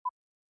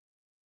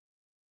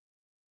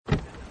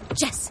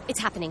Jess, it's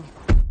happening.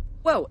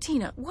 Whoa,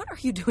 Tina, what are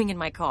you doing in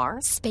my car?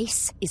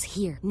 Space is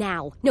here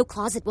now. No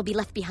closet will be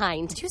left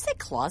behind. Did you say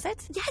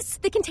closet? Yes,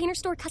 the Container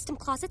Store custom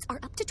closets are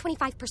up to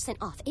 25%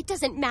 off. It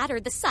doesn't matter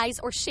the size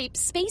or shape.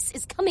 Space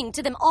is coming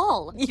to them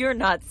all. You're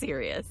not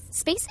serious.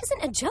 Space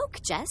isn't a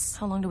joke, Jess.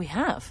 How long do we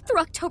have? Through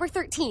October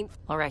 13th.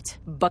 All right,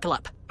 buckle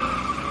up.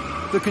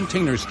 The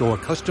Container Store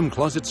custom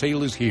closet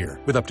sale is here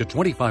with up to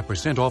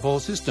 25% off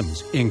all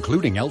systems,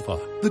 including Alpha.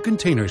 The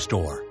Container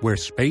Store, where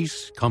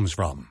space comes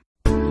from.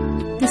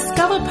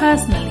 Discover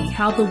personally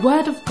how the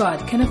Word of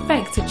God can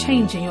affect a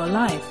change in your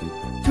life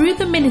through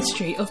the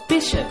ministry of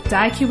Bishop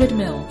Dag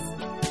Heward-Mills.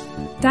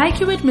 Dag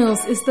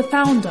Heward-Mills is the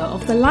founder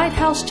of the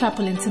Lighthouse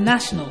Chapel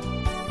International,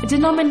 a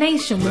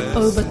denomination with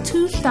over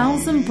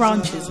 2,000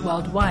 branches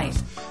worldwide.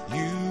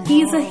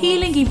 He is a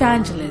healing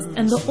evangelist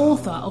and the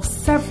author of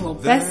several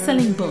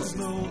best-selling books.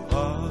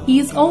 He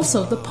is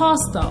also the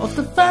pastor of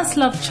the First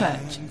Love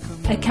Church,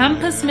 a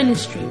campus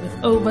ministry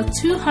with over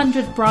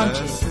 200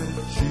 branches.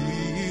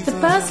 The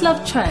First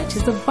Love Church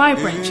is a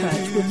vibrant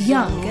church with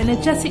young,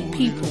 energetic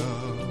people,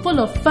 full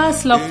of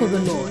first love for the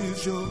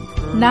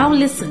Lord. Now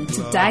listen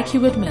to Dag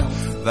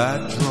Heward-Mills.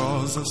 That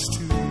draws us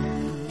to.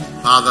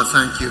 Father,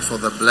 thank you for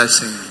the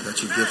blessing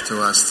that you give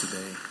to us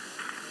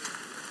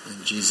today.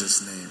 In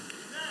Jesus' name,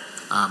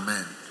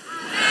 amen.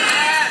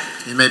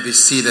 You may be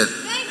seated.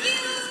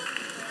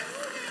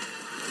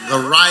 The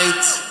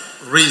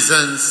right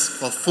reasons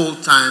for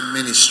full-time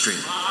ministry.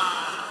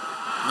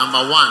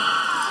 Number one,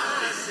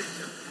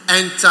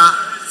 enter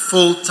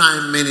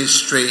full-time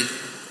ministry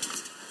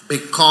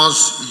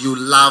because you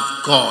love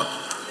God.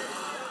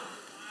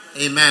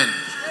 Amen.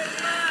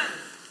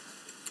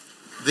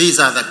 These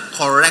are the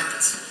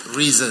correct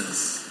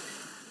reasons.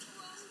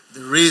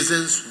 The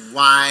reasons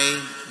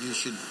why you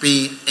should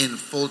be in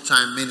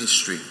full-time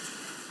ministry.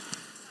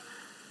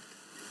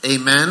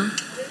 Amen.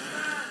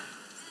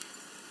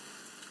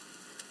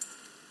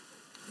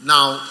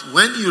 Now,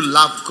 when you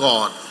love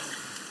God,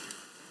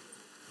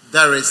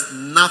 there is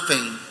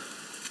nothing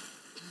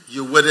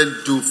you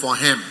wouldn't do for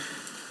Him.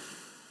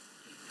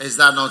 Is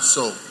that not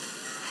so?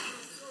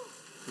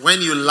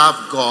 When you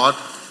love God,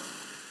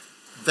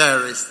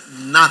 there is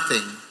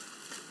nothing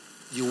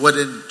you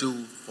wouldn't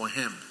do for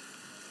Him.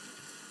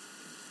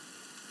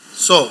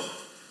 So,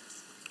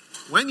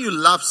 when you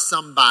love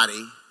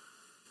somebody,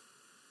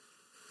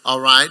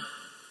 all right,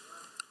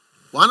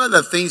 one of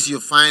the things you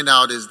find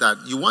out is that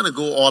you want to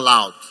go all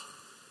out.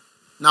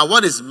 Now,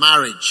 what is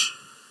marriage?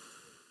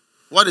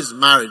 What is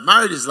marriage?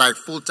 Marriage is like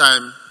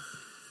full-time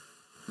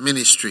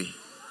ministry.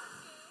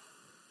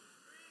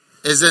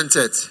 Isn't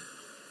it?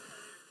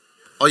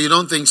 Or you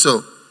don't think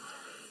so?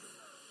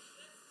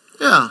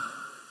 Yeah.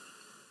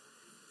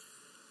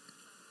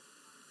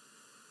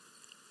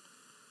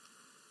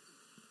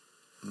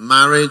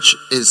 Marriage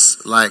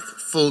is like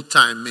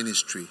full-time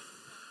ministry.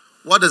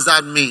 What does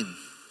that mean?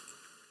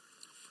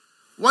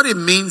 What it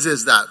means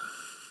is that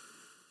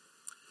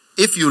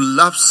if you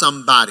love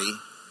somebody,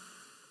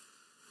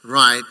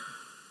 right,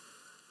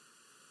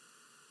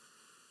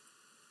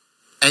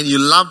 and you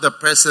love the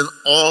person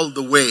all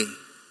the way,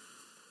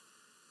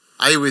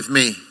 are you with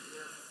me?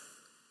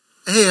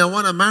 Hey, I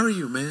want to marry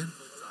you, man,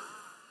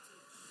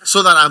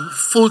 so that I'm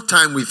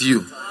full-time with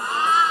you.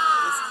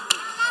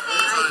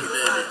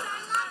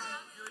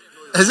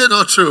 Is it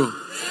not true?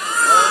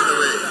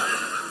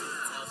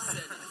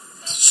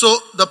 So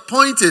the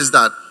point is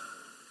that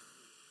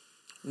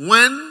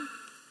when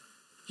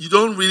you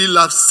don't really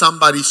love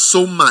somebody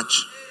so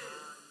much,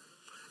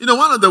 you know,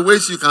 one of the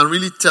ways you can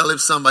really tell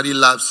if somebody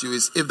loves you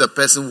is if the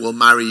person will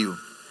marry you.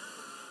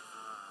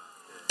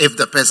 If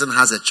the person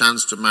has a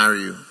chance to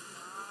marry you,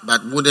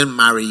 but wouldn't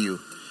marry you.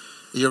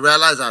 You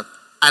realize that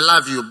I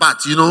love you,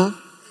 but you know,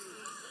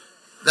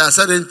 there are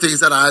certain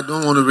things that I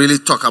don't want to really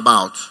talk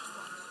about.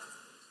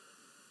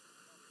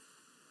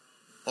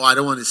 Or I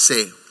don't want to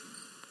say.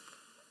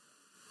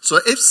 So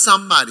if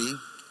somebody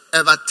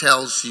ever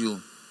tells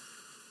you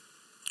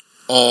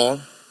or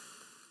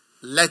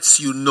lets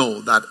you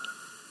know that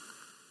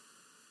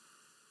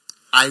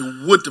I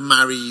would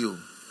marry you,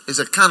 it's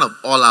a kind of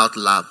all-out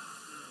love.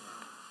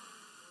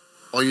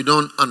 Or you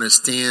don't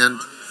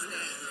understand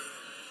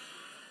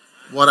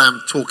what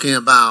I'm talking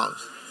about.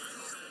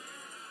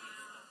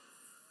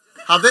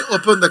 Have they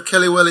opened the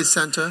Kelly Welly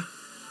Center?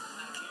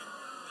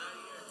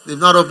 They've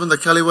not opened the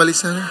Kelly Welly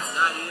Center?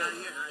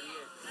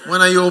 When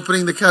are you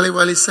opening the Kelly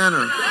Welly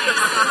Center?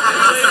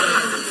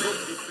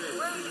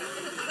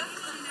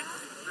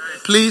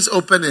 Please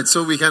open it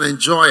so we can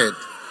enjoy it.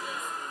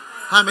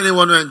 How many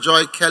want to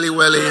enjoy Kelly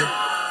Welly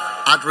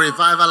at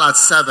Revival at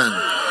 7?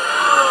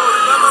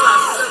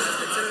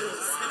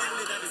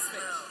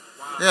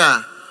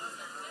 Yeah.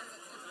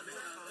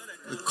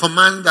 We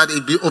command that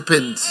it be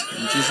opened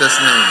in Jesus'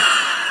 name.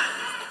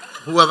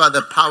 Whoever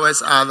the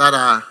powers are that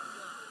are.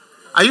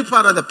 Are you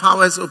part of the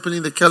powers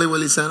opening the Kelly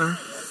Welly Center?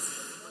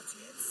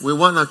 We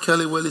want a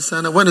Kelly Welly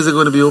Center. When is it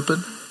going to be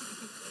open?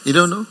 You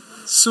don't know?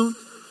 Soon?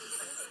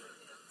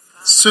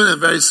 Soon and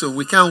very soon.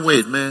 We can't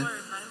wait, man.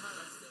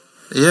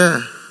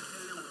 Yeah.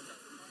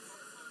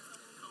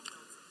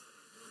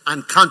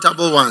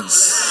 uncountable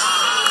ones.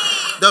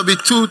 There'll be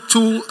two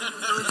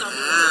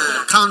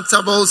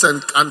countables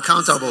and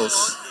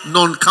uncountables.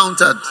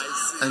 Non-counted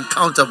and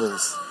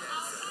countables.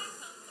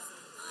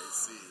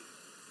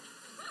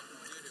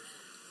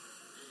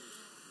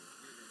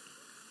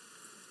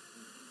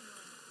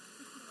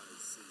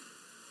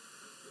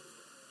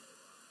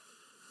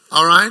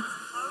 All right?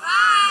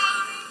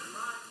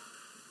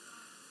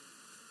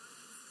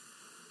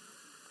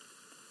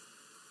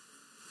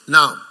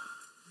 Now,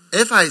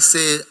 if I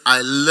say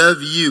I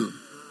love you,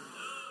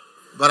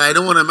 but I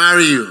don't want to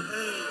marry you,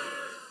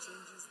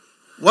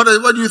 what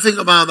do you think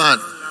about that?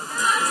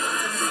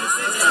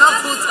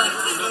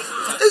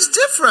 It's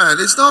different.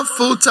 It's not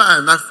full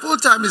time. Like full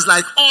time is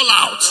like all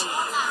out.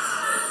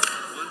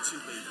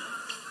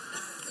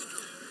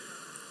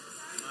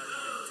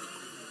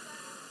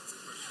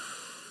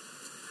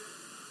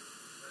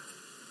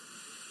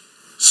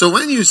 So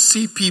when you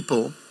see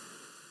people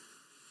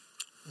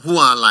who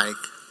are like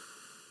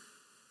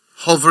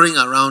hovering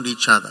around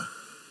each other,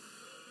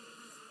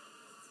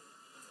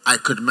 I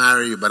could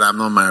marry you, but I'm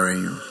not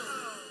marrying you.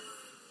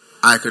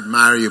 I could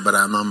marry you, but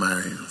I'm not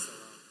marrying you.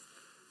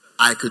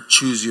 I could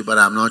choose you, but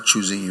I'm not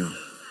choosing you.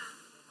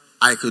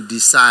 I could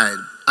decide.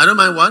 I don't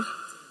mind what?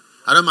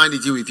 I don't mind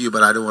eating with you,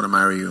 but I don't want to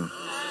marry you.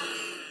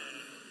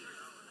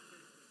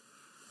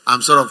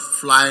 I'm sort of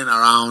flying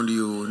around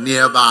you,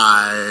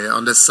 nearby,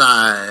 on the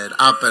side,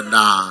 up and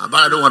down,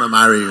 but I don't want to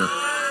marry you.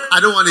 I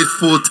don't want it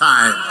full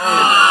time.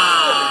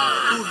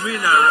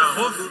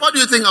 What do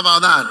you think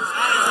about that?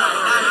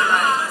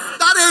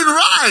 That ain't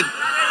right.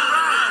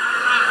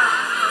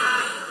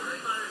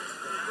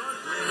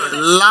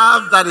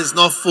 Love that is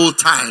not full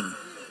time.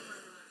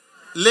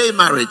 Lay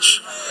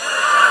marriage.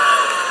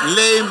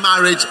 Lay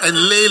marriage and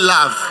lay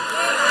love.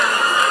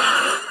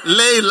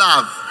 Lay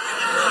love.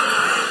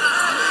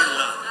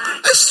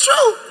 It's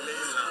true.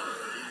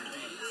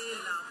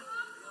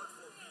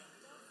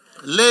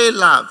 Lay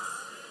love.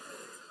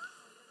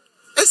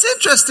 It's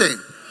interesting.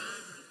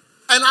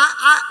 And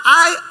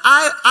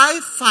I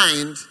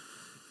find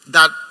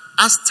that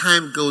as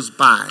time goes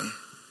by,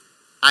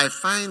 I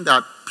find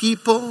that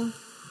people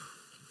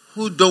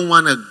who don't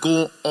want to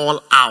go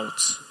all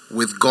out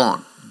with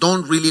God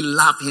don't really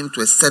love Him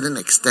to a certain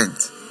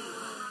extent.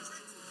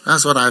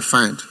 That's what I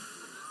find.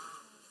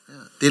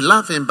 Yeah. They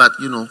love Him, but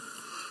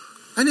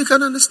and you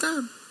can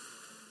understand.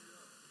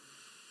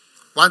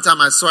 One time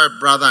I saw a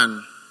brother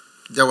and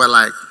there were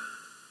like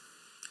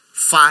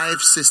 5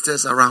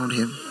 sisters around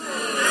him.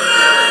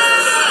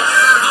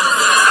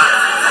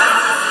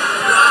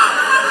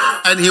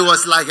 And he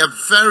was like a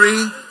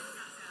very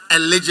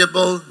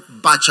eligible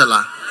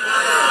bachelor.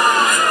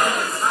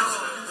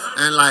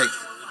 And like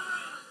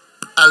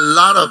a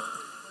lot of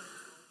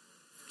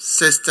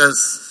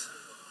sisters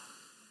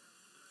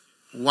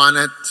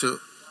wanted to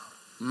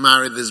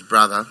marry this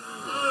brother.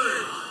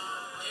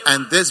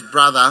 And this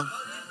brother,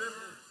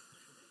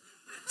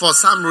 for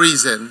some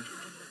reason,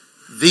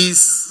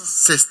 these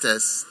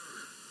sisters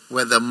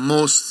were the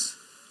most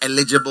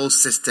eligible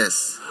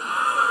sisters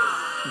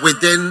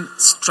within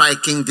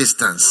striking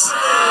distance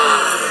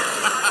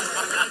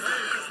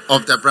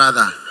of the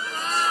brother.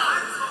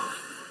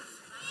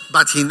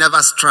 But he never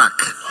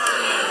struck.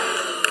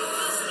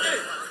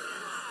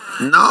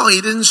 No,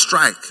 he didn't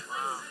strike.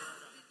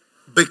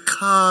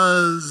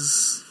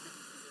 Because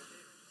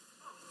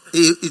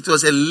it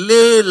was a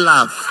lay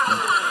love.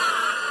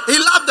 He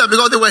loved them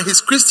because they were his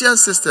Christian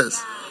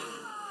sisters.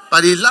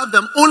 But he loved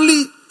them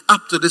only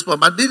up to this point.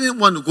 But they didn't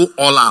want to go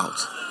all out.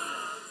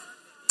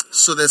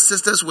 So the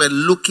sisters were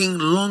looking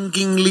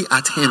longingly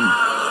at him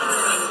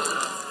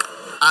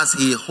as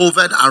he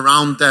hovered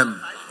around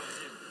them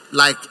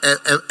like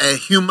a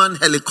human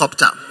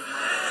helicopter.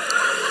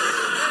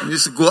 He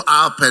used to go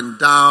up and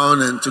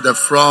down and to the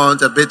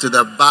front, a bit to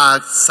the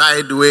back,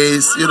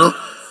 sideways,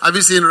 Have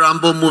you seen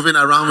Rambo moving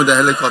around with the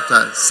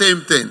helicopter?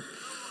 Same thing.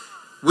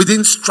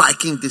 Within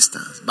striking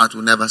distance, but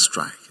will never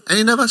strike. And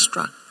he never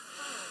struck.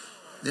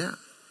 Yeah.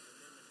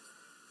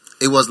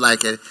 It was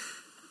like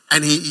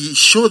and he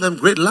showed them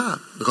great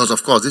love. Because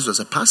of course, this was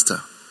a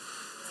pastor.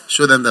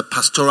 Showed them the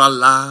pastoral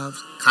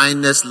love,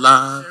 kindness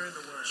love,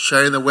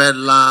 sharing the word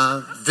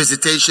love,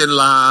 visitation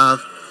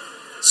love,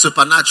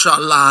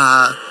 supernatural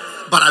love.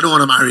 But I don't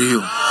want to marry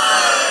you.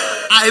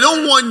 I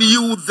don't want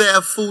you there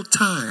full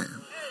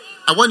time.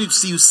 I want you to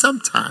see you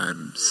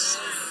sometimes.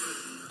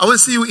 I want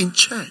to see you in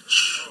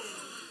church.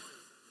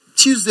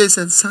 Tuesdays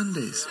and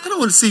Sundays. I don't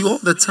want to see you all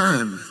the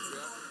time.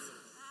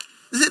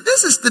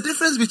 This is the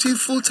difference between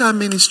full-time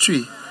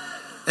ministry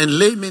and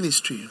lay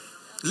ministry.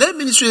 Lay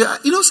ministry,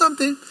 you know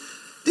something?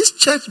 This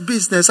church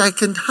business, I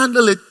can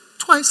handle it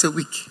twice a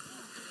week.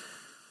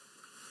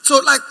 So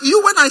like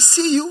you, when I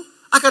see you,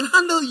 I can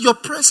handle your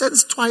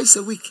presence twice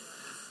a week.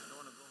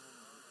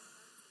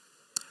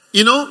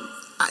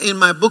 In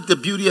my book, The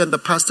Beauty and the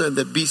Pastor and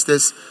the Beast,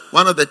 there's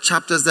one of the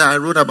chapters that I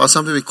wrote about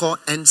something we call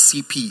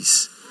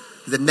NCPs.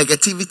 The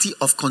negativity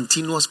of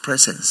continuous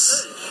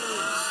presence.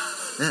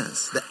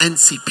 Yes, the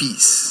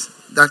NCPs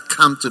that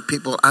come to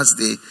people as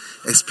they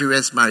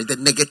experience marriage. The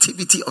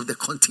negativity of the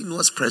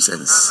continuous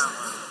presence.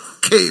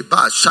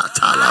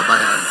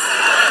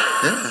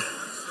 Yeah.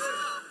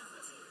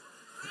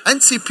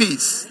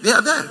 NCPs, they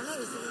are there.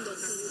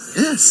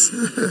 Yes.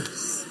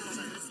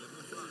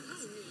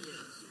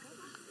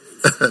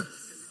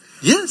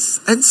 Yes,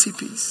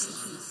 NCPs.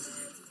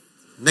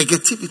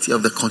 Negativity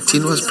of the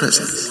continuous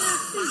presence.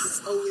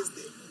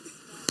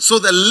 So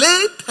the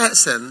lay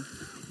person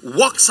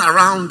walks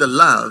around the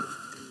love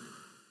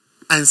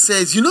and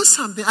says, you know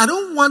something, I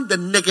don't want the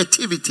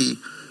negativity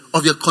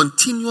of your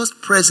continuous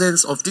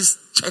presence of this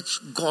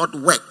church God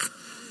work,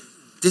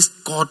 this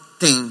God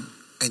thing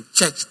and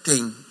church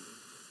thing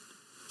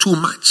too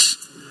much.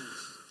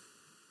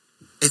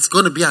 It's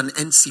going to be an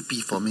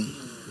NCP for me.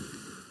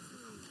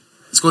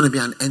 It's going to be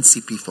an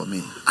NCP for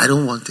me. I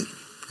don't want it.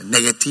 The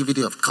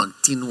negativity of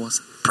continuous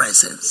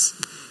presence.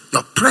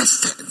 Your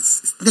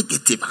presence is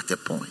negative at a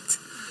point.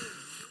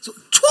 So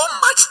too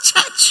much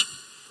church,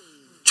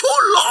 too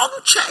long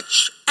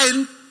church,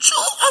 and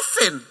too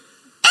often,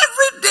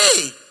 every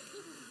day.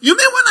 You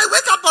mean when I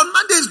wake up on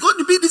Monday, it's going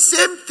to be the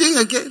same thing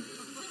again?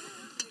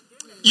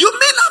 You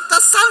mean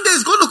after Sunday,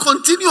 it's going to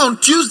continue on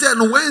Tuesday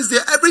and Wednesday?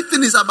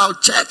 Everything is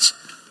about church?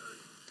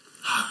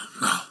 Oh,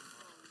 no.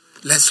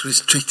 Let's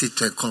restrict it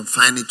and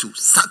confine it to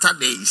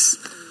Saturdays,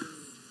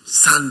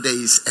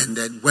 Sundays, and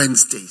then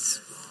Wednesdays.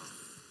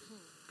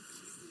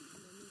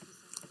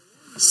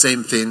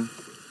 Same thing.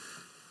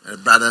 A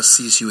brother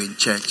sees you in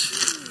church.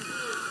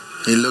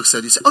 He looks at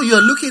you and says, oh, you're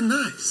looking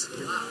nice.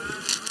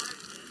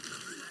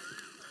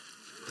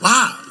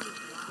 Wow.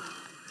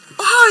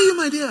 Oh, how are you,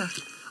 my dear?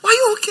 Are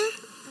you okay?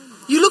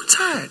 You look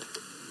tired.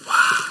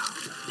 Wow.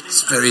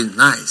 It's very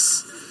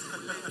nice.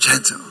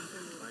 Gentle.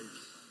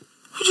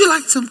 Would you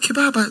like some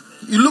kebab?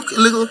 You look a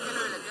little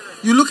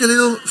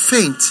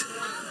faint.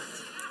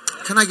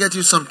 Can I get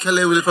you some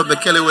Kelly Willie from the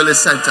Kelly Willie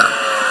Center?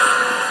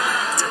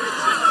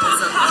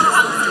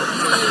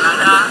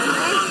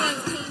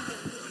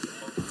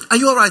 Are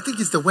you all right? I think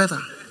it's the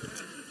weather.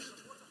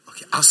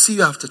 Okay, I'll see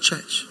you after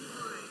church.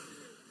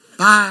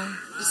 Bye.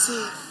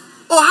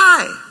 Oh,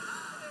 hi.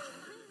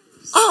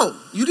 Oh,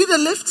 you need a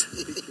lift?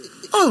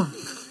 Oh,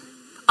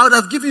 I would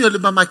have given you a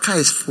lift, but my car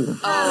is full. You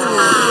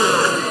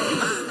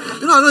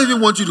know, I don't even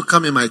want you to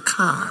come in my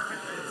car.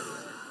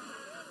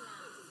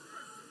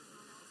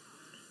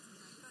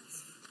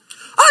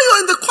 Oh, you're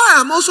in the choir.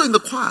 I'm also in the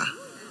choir.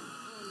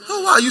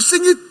 Oh, wow. You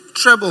sing it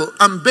treble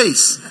and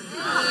bass.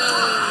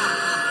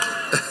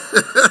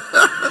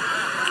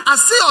 I'll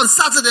see you on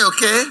Saturday,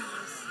 okay?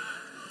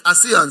 I'll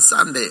see you on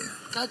Sunday.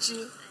 Catch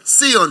you.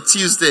 See you on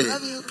Tuesday.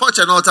 Porch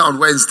and altar on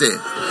Wednesday.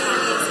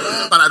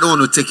 But I don't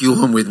want to take you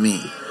home with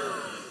me.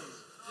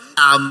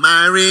 I'll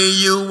marry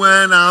you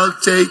and I'll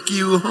take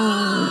you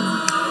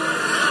home.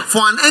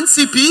 For an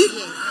NCP,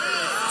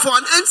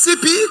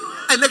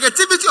 a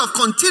negativity of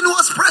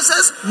continuous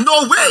presence,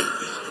 no way.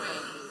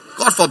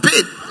 God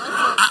forbid.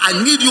 I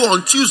need you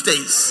on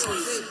Tuesdays,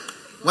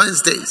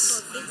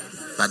 Wednesdays,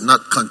 but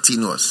not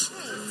continuous.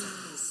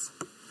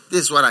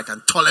 This is what I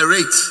can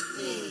tolerate.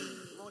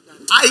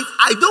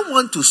 I don't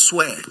want to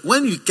swear.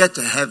 When you get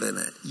to heaven,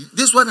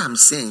 this is what I'm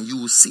saying. You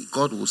will see.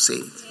 God will say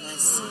it.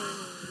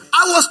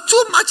 I was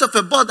too much of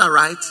a bother,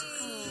 right?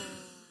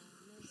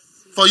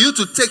 For you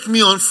to take me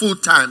on full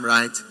time,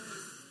 right?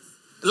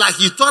 Like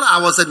you thought I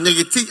was a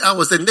negativity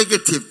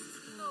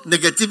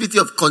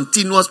of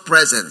continuous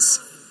presence.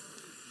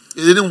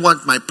 You didn't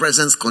want my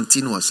presence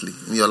continuously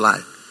in your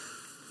life.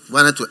 You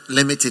wanted to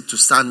limit it to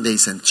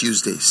Sundays and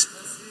Tuesdays.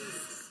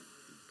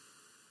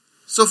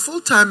 So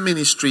full-time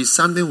ministry is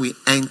something we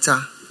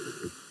enter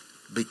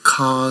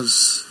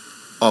because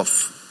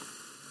of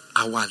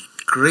our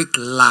great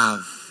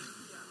love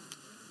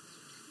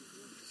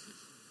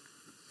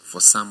for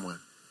someone.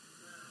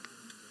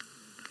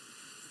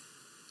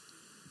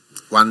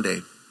 One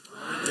day,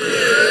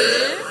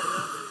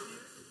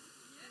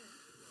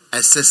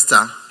 a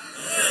sister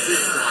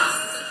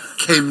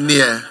came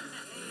near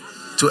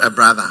to a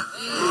brother.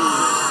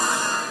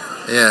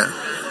 Yeah.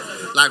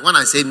 Like when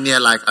I say near,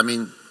 like I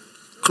mean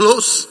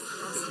close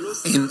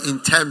in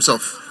terms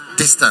of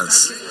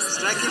distance.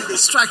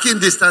 Striking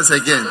distance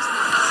again.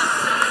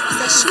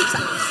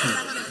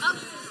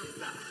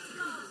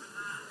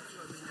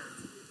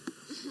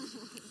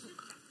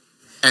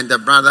 And the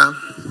brother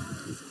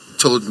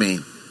told me,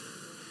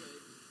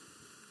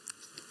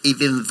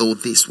 even though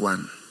this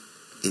one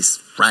is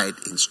right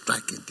in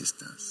striking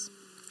distance,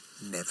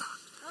 never.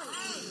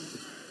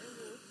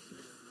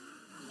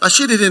 But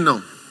she didn't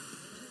know.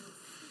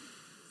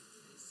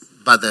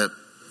 But the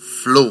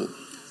flow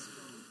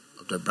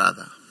of the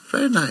brother,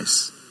 very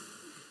nice.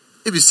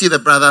 If you see the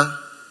brother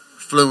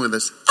flowing with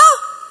us, oh,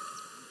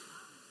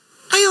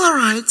 are you all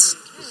right?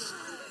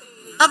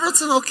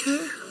 Everything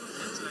okay?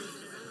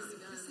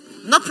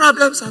 No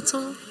problems at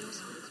all?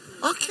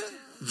 Okay.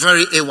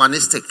 Very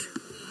awanistic.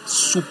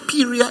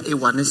 Superior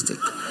awanistic.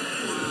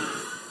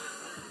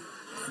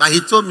 But he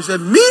told me, he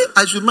said, me,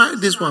 I should marry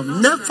this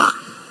one. Never.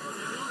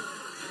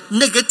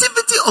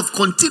 Negativity of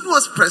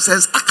continuous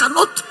presence, I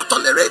cannot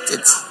tolerate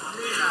it.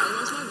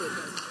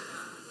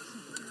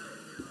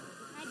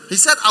 He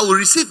said, I will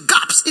receive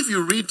gaps. If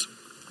you read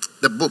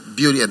the book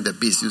Beauty and the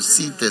Beast, you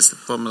see this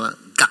formula,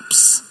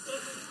 gaps.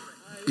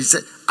 He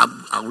said,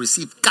 I'll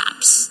receive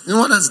gaps. You know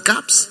what is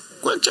gaps?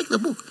 Go and check the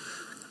book.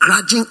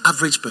 Grudging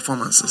average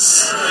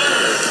performances.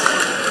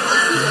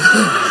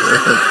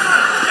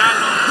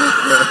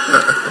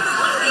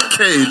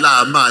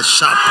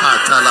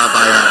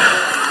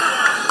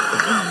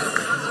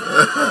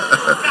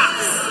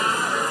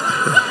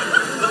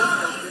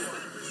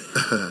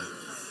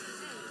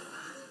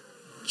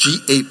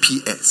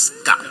 GAPS,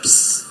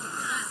 gaps.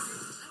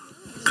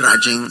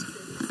 Grudging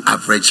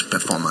average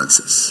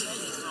performances.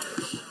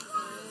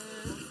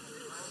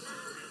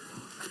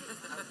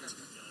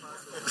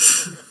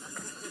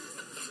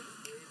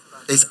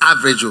 It's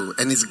average,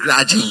 and it's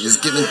grudging. It's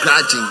giving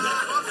grudging.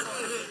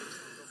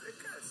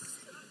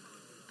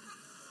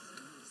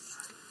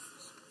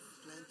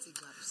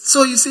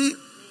 So you see,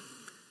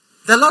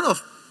 there are a lot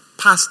of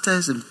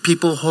pastors and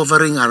people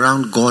hovering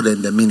around God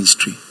and the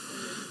ministry.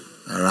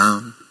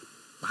 Around,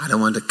 I don't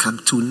want to come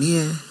too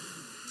near.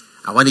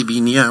 I want to be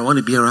near. I want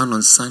to be around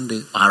on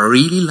Sunday. I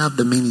really love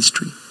the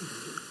ministry.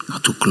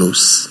 Not too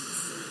close.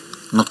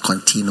 Not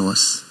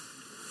continuous.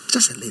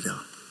 Just a little.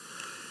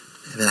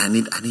 Then I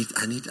need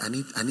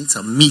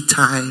some me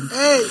time.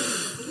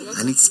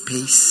 I need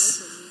space.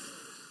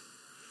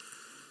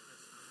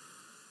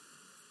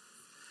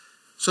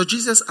 So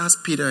Jesus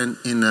asked Peter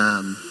in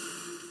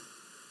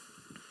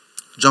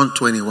John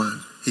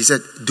 21. He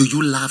said, "Do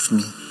you love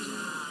me?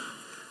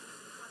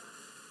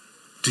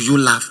 Do you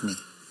love me?"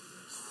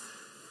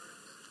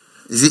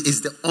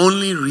 Is the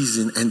only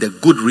reason and the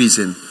good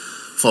reason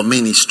for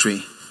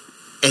ministry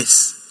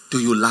is, do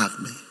you love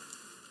me?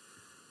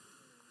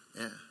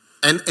 Yeah.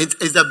 And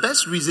it's the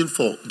best reason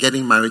for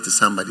getting married to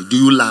somebody. Do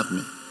you love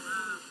me?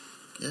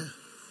 Yeah.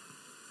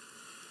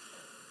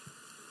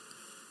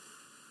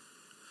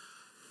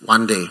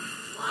 One day,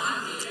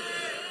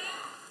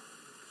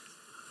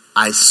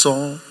 I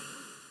saw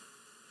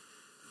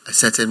a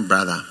certain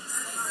brother,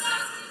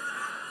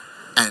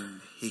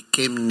 and he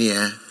came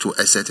near to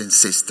a certain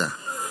sister.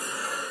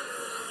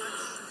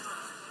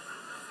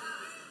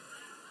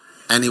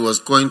 And he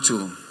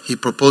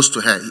proposed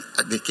to her.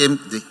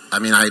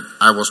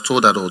 I was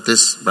told that,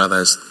 this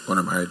brother is going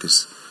to marry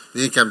this. He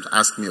didn't come to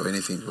ask me or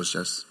anything. It was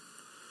just.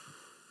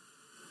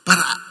 But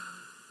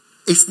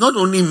it's not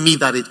only me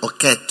that it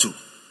occurred to.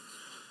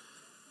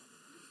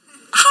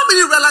 How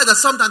many realize that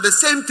sometimes the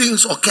same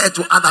things occur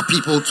to other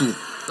people too?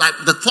 Like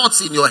the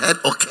thoughts in your head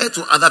occur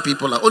to other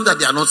people, like, only that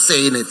they are not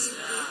saying it.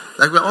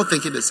 Like we're all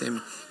thinking the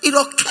same. It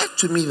occurred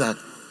to me that,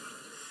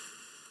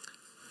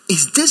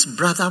 is this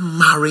brother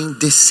marrying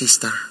this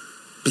sister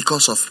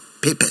because of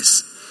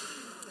papers?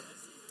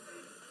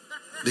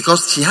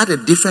 Because she had a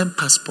different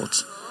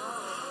passport.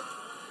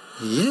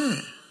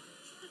 Yeah.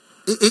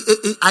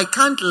 I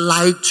can't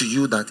lie to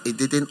you that it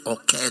didn't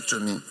occur to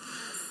me.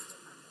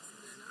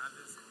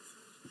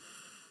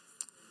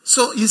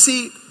 So you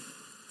see,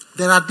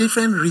 there are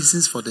different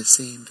reasons for the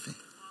same thing.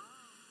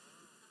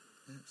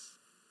 Yes.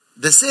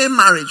 The same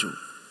marriage,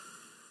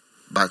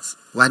 but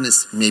one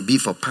is maybe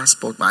for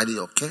passport, but it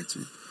occurred to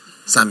you.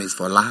 Some is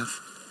for love.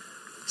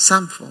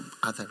 Some for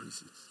other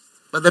reasons.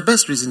 But the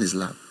best reason is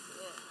love.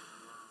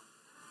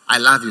 I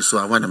love you, so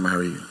I want to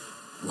marry you.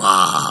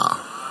 Wow.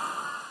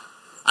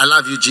 I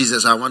love you,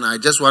 Jesus. I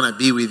just want to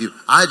be with you.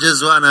 I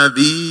just want to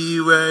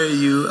be where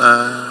you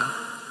are.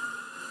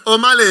 Oh,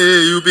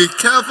 Male, you be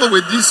careful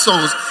with these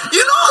songs.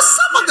 You know,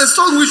 some of the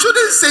songs, we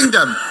shouldn't sing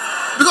them.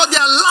 Because they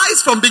are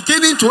lies from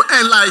beginning to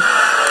end. Like,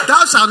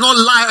 thou shalt not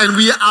lie. And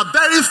we are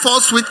bearing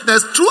false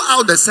witness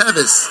throughout the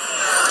service.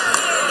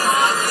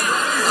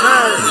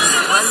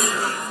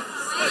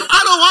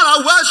 I don't want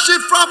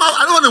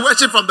to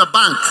worship from the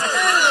bank.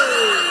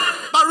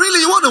 But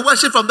really, you want to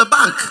worship from the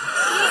bank.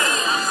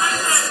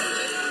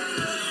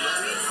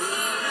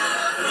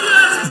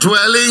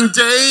 Dwelling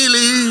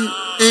daily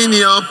in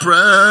your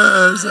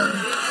presence.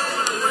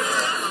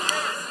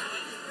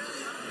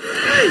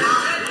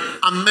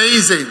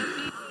 Amazing.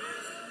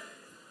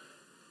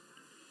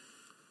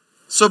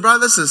 So,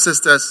 brothers and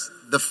sisters,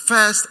 the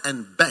first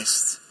and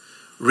best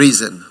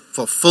reason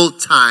for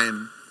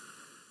full-time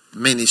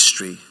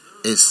ministry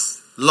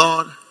is,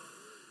 Lord,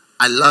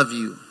 I love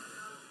you.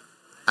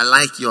 I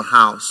like your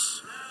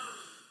house.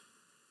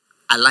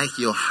 I like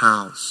your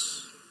house.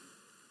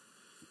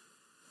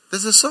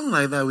 There's a song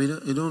like that.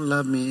 You don't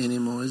love me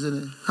anymore, isn't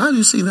it? How do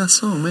you sing that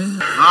song,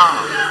 man?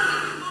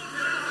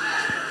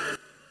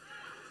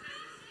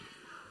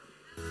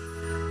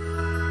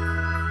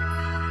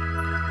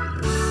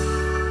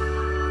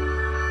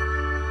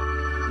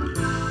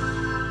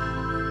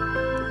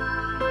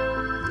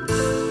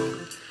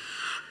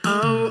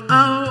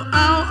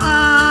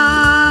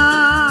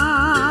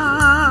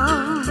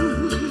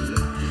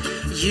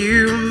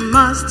 You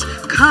must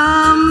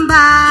come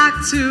back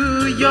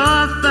to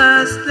your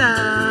first love.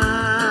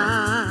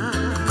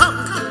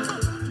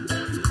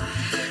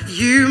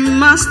 You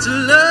must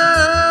love.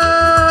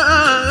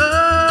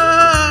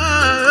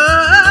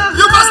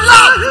 You must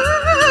love.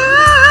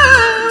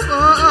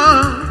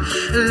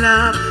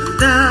 Love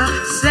the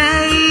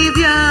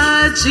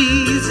Savior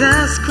Jesus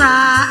Jesus Christ.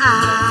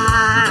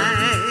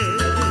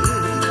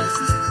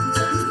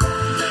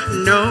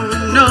 No,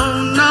 no,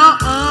 no.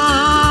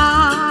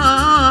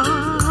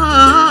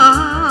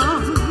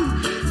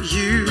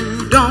 You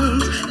don't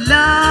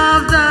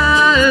love the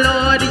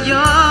Lord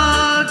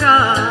your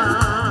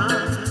God.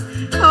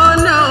 Oh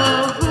no,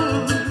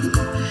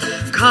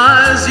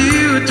 'cause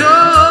you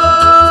don't.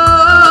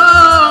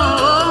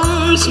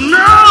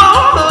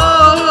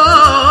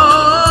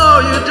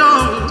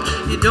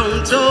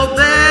 Don't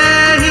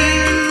obey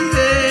him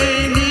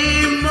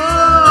anymore.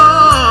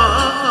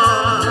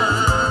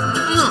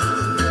 No.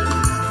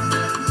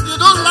 You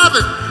don't love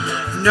him.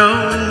 No,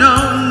 no,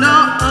 no.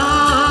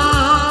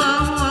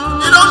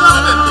 You don't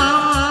love him.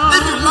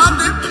 If you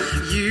loved him,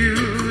 you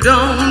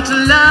don't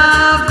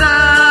love the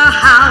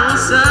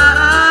house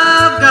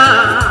of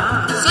God.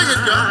 Sing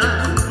it, girl.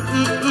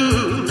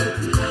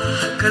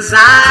 'Cause I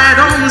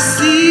don't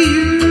see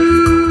you.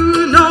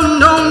 No,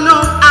 no, no.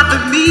 At the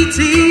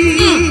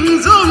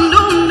meetings. Oh,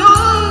 no, no.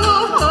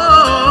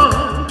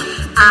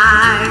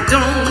 I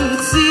don't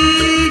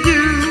see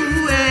you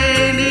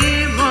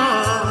anymore.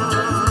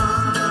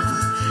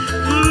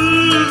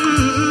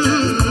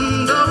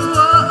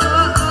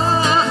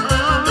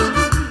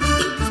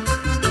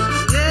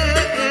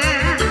 Yeah.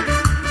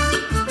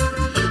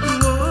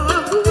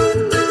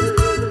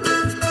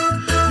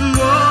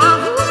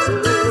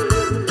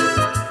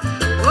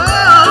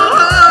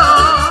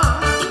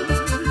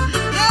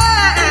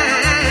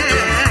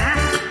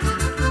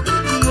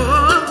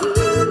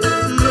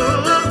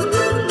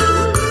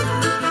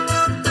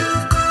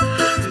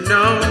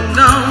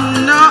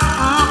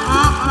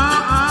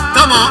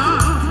 come on.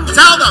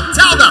 Tell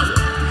them.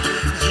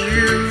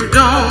 You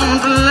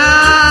don't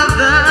love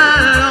the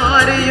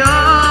Lord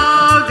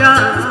your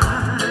God.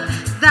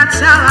 That's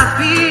how I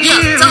feel.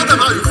 Yeah, tell them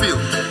how you feel.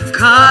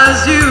 'Cause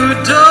you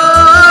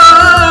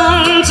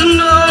don't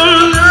know.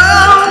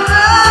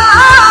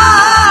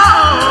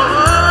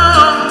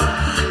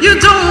 You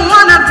don't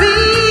want to be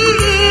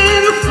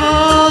in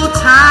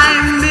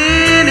full-time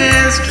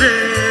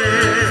ministry.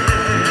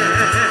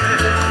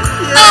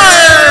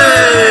 Hey!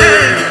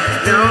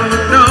 No.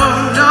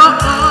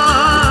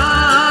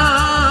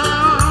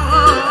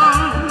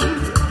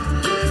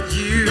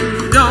 You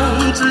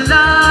don't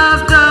love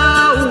the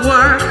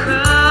work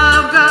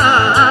of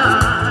God.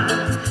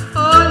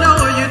 Oh no,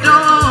 you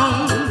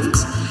don't.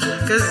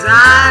 'Cause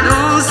I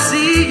don't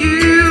see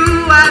you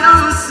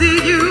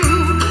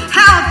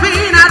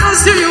helping. I don't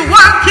see you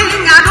working.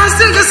 I don't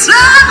see you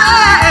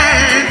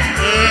serving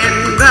in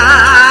the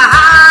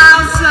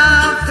house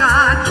of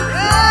God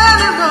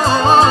anymore.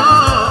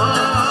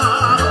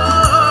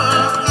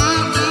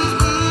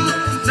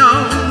 No.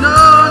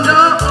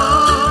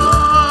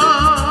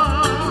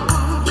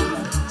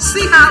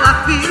 See how I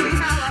feel?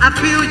 I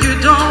feel you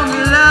don't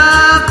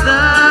love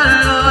the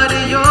Lord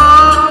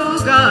your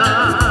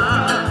God.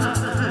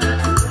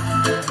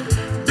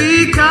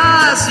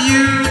 Because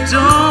you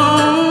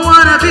don't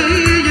wanna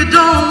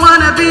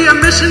be a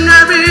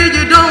missionary.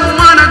 You don't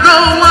wanna go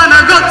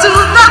to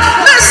the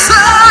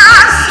mission.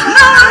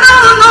 No.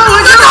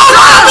 You don't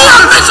wanna be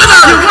a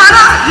missionary.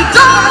 You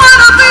don't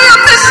wanna be a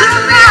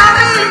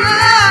missionary.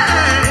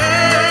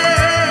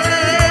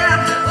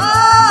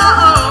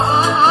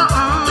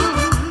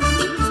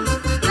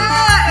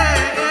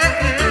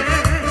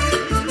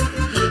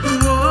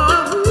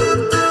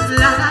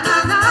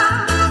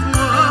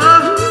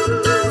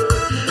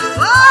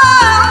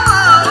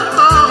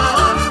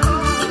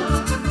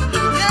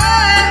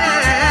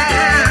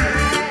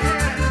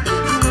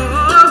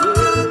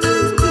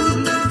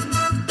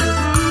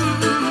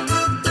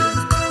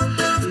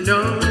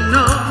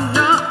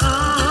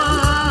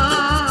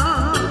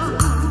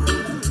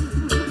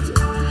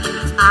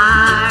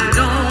 I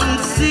don't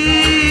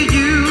see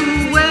you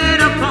wait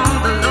upon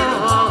the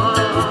Lord.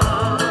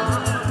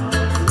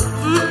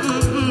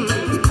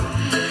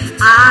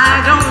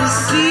 I don't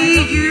see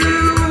you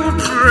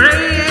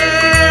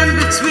praying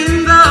between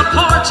the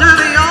porch and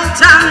the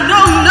altar. No.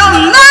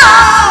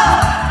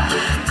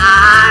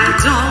 I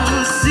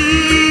don't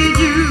see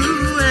you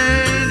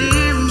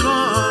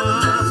anymore.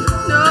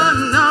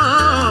 No.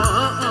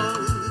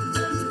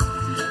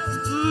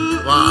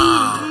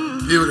 Wow,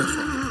 beautiful.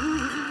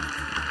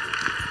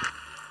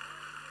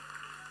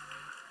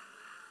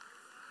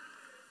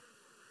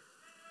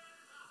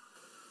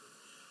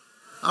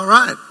 All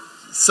right.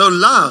 So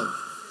love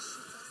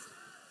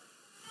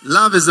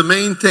is the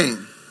main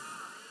thing.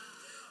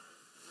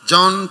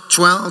 John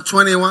 12,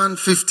 21,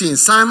 15.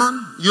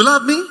 Simon, you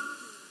love me?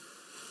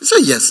 He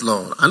said, yes,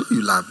 Lord. I know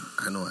you love me.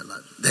 I know I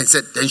love you. Then he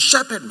said, then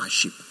shepherd my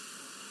sheep.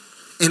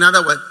 In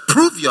other words,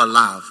 prove your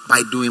love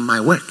by doing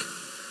my work.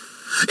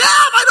 Yeah,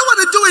 I don't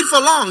want to do it for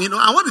long.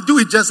 I want to do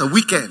it just on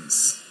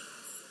weekends.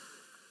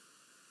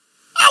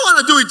 I want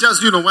to do it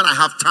just, when I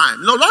have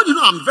time. No, Lord,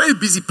 I'm a very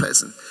busy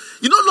person.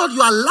 Lord,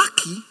 you are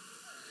lucky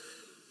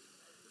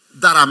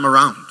that I'm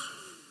around.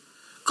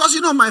 Because,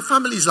 my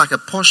family is like a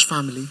posh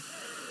family.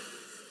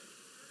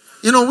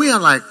 We are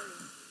like,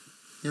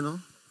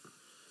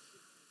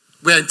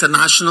 we're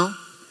international.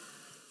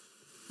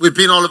 We've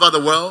been all over the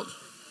world.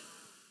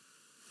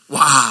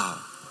 Wow.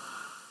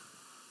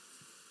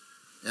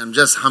 I'm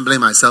just humbling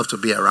myself to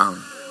be around.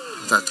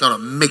 I kind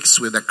of mix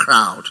with the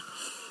crowd.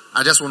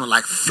 I just want to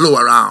like flow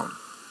around.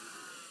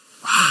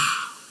 Wow.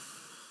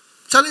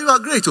 Charlie, you are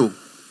great too.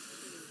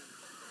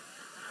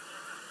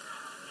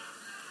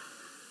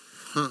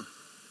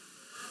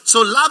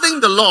 So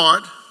loving the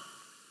Lord,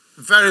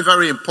 very,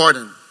 very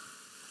important.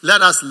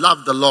 Let us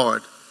love the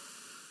Lord.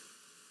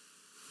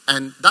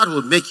 And that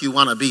will make you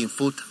want to be in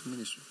full-time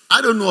ministry.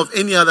 I don't know of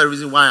any other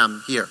reason why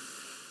I'm here,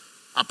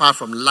 apart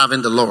from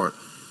loving the Lord.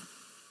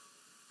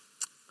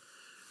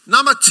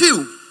 Number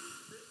 2,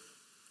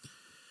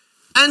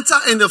 enter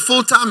in the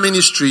full-time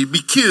ministry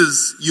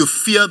because you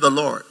fear the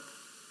Lord.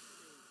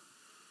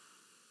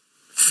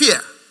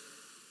 Fear.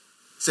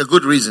 It's a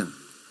good reason.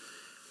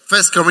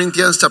 1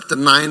 Corinthians chapter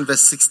 9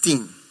 verse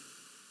 16.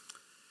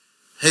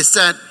 He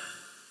said,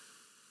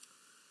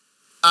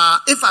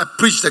 if I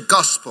preach the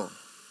gospel,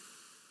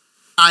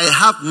 I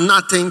have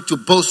nothing to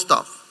boast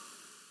of,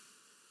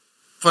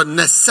 for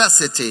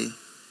necessity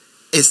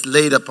is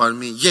laid upon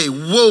me. Yea,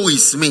 woe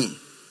is me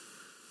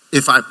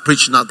if I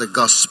preach not the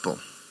gospel.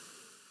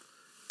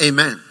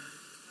 Amen.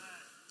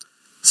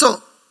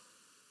 So,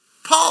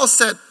 Paul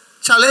said,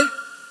 Charlie,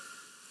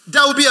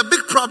 there will be a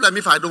big problem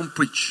if I don't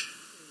preach,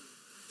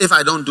 if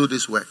I don't do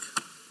this work.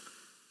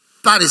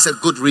 That is a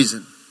good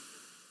reason.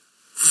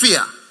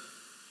 Fear.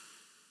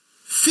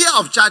 Fear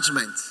of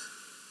judgment.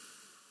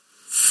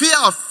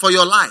 Fear for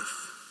your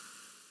life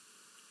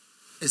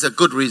is a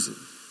good reason.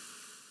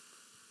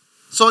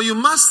 So you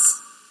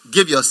must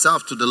give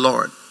yourself to the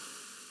Lord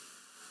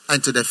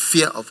and to the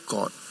fear of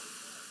God.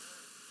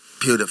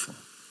 Beautiful.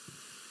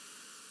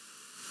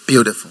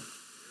 Beautiful.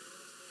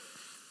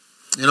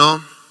 You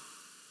know,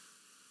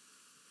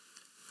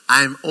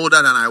 I'm older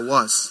than I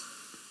was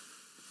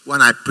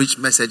when I preach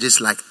messages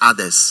like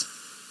others.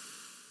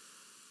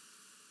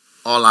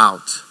 All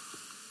out.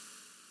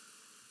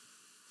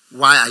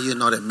 Why are you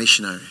not a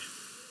missionary?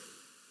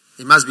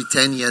 It must be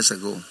 10 years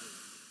ago.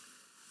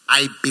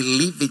 I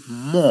believe it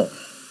more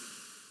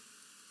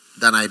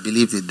than I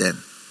believed it then.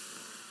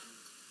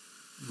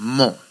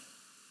 More.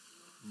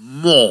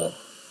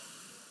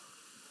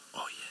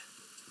 Oh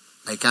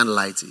yeah. I can't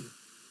lie to you.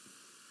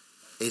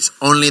 It's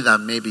only that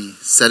maybe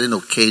certain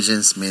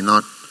occasions may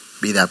not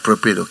be the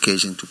appropriate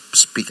occasion to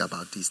speak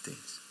about these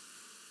things.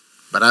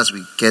 But as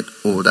we get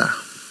older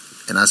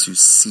and as you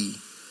see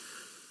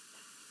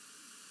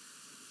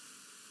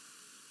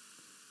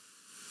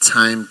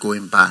time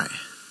going by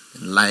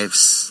and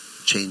lives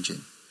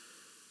changing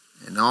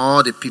and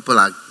all the people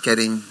are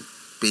getting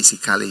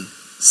basically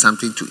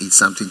something to eat,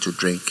 something to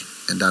drink,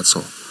 and that's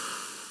all.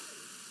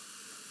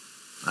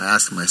 I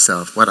ask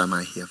myself, what am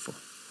I here for?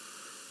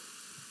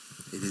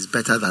 It is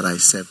better that I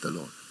serve the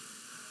Lord.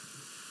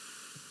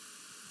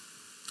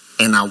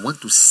 And I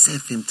want to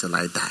serve Him till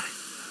I die.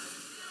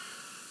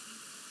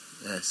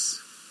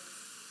 Yes.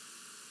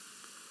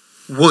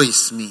 Woe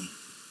is me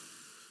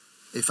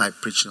if I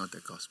preach not the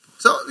gospel.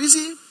 So, you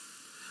see,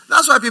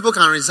 that's why people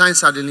can resign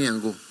suddenly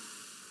and go.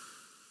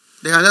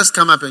 They can just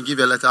come up and give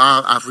you a letter.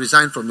 I've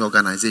resigned from your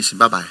organization.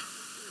 Bye-bye.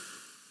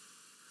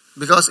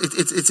 Because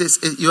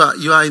you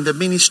are in the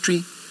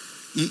ministry.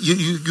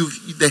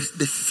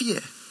 The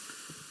fear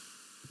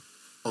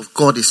of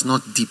God is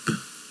not deep.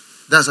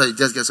 That's why it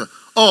just gets,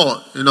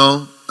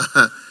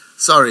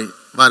 sorry,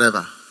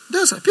 whatever.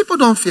 That's why people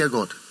don't fear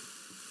God.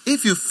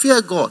 If you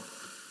fear God,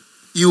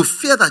 you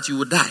fear that you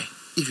will die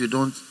if you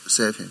don't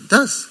serve Him.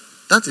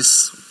 That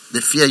is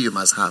the fear you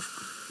must have.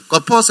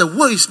 God, Paul said,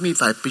 woe is me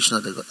if I preach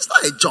not the gospel. It's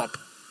not a job.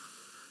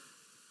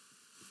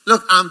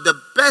 Look, I'm the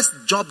best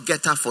job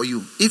getter for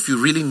you. If you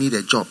really need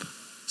a job,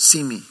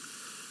 see me.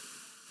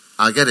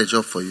 I'll get a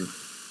job for you.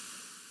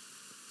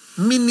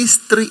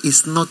 Ministry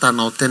is not an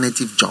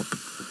alternative job.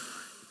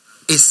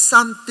 It's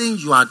something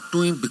you are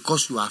doing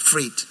because you are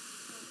afraid.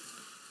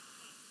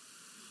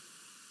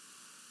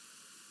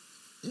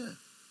 Yeah.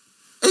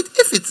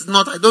 If it's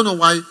not, I don't know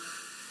why.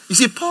 You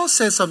see, Paul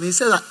says something. He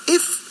said that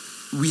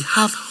if we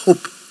have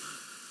hope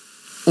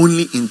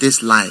only in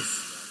this life,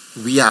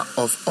 we are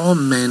of all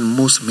men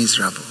most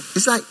miserable.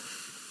 It's like,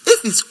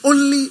 if it's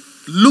only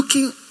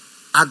looking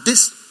at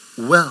this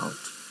world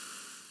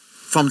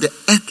from the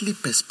earthly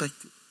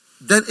perspective,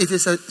 then it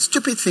is a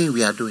stupid thing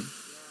we are doing.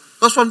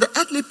 Because from the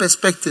earthly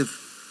perspective,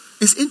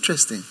 it's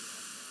interesting.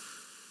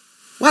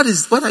 What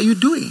are you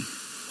doing?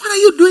 What are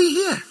you doing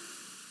here?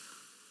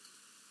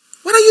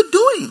 What are you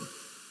doing?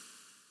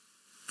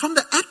 From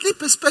the earthly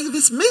perspective,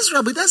 it's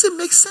miserable. It doesn't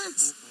make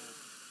sense.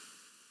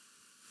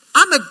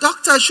 I'm a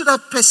doctor. I should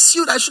have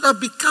pursued. I should have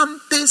become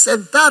this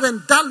and that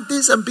and done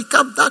this and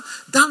become that.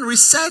 Done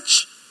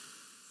research.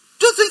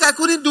 Do you think I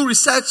couldn't do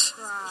research?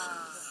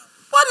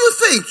 What do you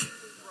think?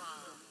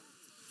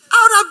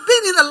 I would have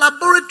been in a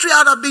laboratory. I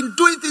would have been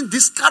doing things,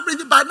 discovering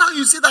it. By now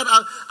you see that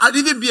I'd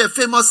even be a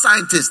famous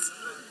scientist.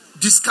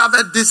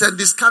 Discovered this and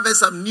discovered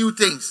some new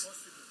things.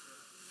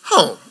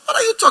 Oh, what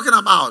are you talking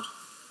about?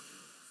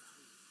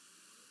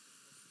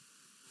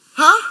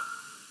 Huh?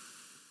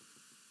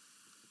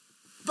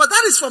 But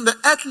that is from the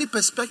earthly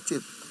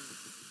perspective.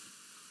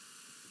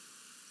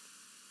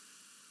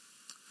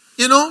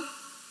 You know,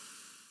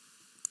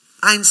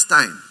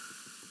 Einstein,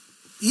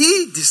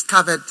 he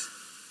discovered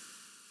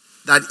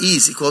that E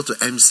is equal to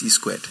mc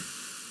squared.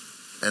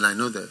 And I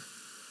know the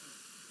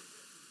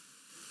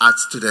art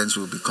students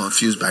will be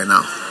confused by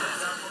now.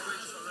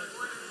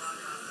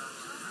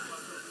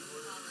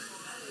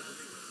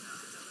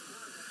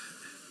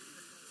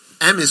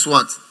 M is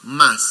what?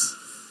 Mass.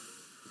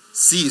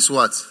 C is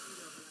what?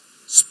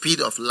 Speed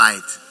of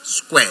light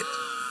squared.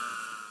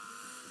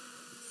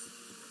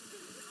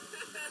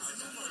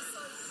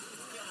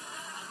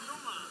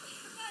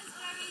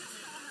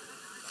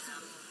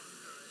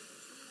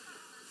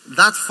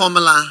 That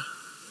formula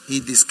he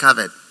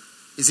discovered.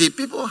 You see,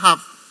 people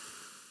have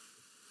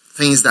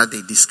things that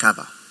they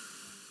discover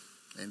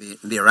and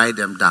they write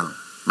them down.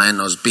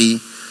 Minus B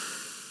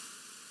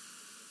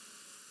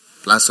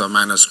plus or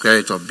minus square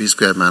root of B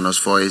squared minus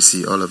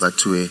 4AC all over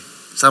 2A.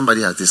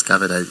 Somebody has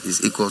discovered that it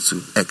is equal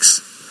to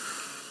X.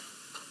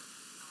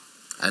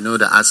 I know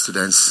the art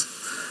students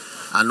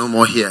are no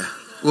more here.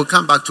 We'll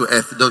come back to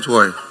F, don't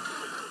worry.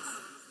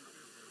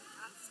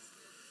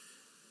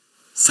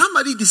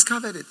 Somebody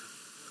discovered it.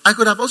 I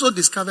could have also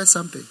discovered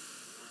something.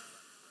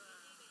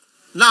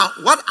 Now,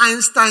 what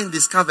Einstein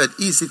discovered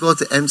E is equal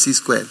to mc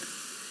squared.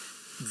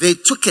 They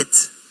took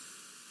it.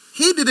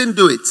 He didn't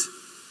do it,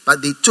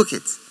 but they took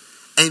it.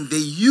 And they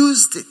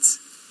used it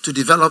to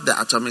develop the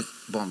atomic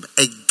bomb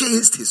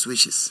against his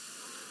wishes.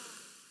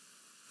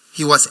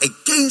 He was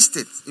against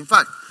it. In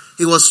fact,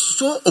 he was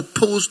so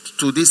opposed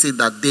to this thing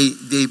that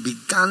they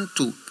began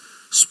to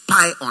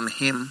spy on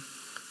him,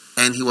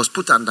 and he was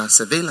put under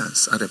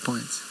surveillance at a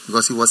point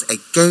because he was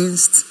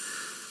against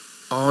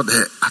all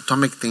the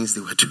atomic things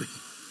they were doing.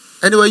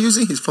 And they were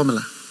using his formula.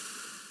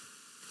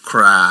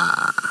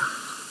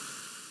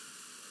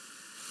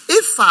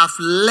 If I've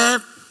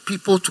led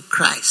people to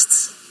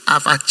Christ,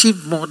 I've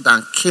achieved more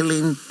than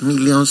killing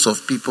millions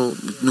of people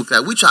with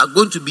nuclear, which are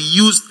going to be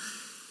used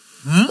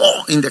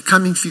more in the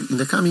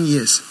coming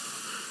years.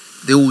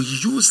 They will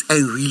use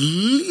and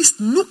release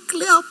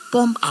nuclear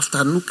bomb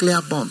after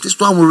nuclear bomb. This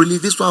one will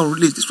release, this one will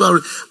release, this one will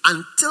release,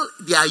 until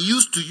they are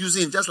used to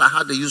using it just like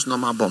how they use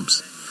normal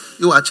bombs.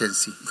 You watch and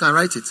see. You can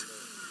write it.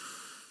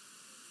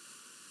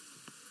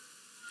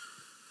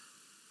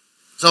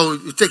 So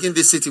you take in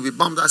this city, we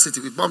bomb that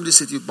city, we bomb this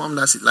city, we bomb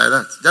that city, like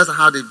that. That's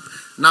how they.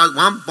 Now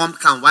one bomb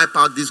can wipe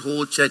out this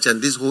whole church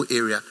and this whole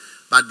area,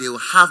 but they will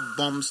have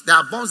bombs. There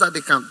are bombs that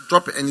they can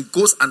drop and it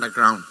goes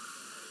underground.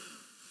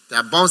 There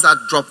are bombs that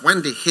drop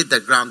when they hit the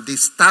ground, they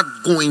start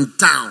going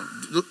down.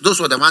 Those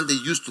were the ones they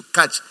used to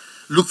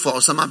look for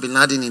Osama bin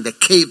Laden in the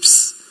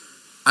caves,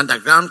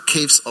 underground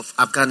caves of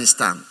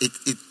Afghanistan.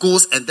 It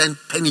goes and then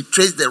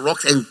penetrates the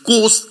rocks and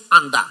goes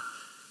under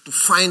to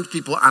find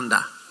people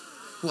under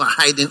who are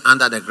hiding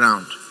under the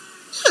ground.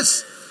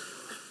 Yes.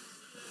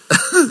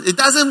 It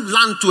doesn't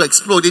land to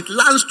explode. It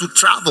lands to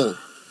travel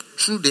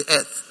through the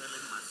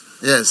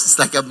earth. Yes, it's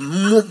like a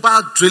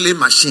mobile drilling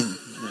machine.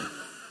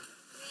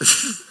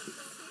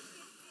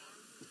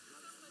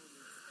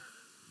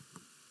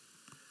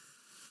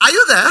 Are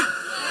you there?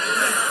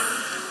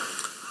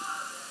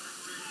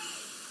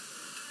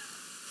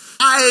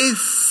 I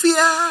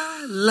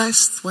fear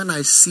lest when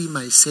I see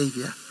my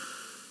Savior,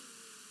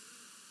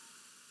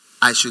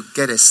 I should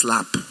get a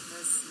slap.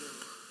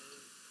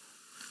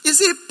 You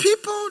see,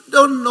 people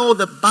don't know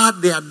the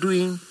bad they are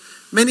doing.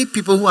 Many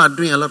people who are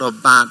doing a lot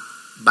of bad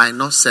by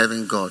not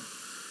serving God,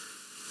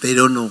 they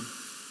don't know.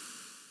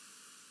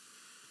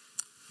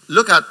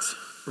 Look at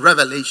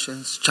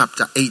Revelations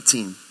chapter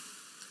 18,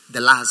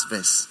 the last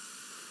verse.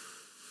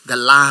 The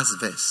last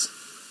verse.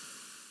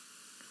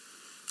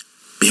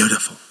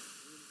 Beautiful.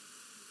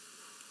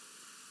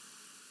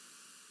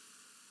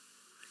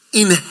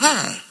 In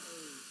her,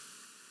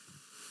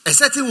 a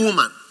certain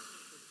woman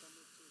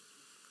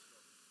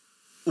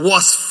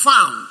was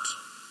found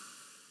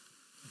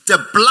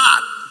the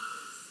blood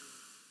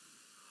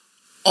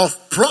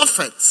of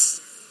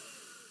prophets,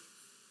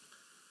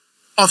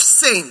 of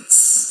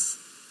saints,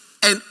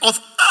 and of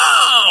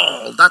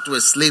all that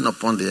were slain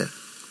upon the earth.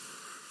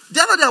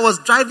 The other day I was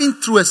driving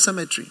through a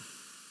cemetery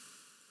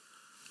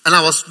and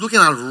I was looking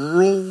at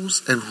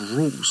rows and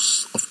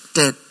rows of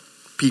dead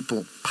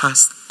people,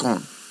 past,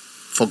 gone,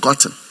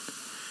 forgotten.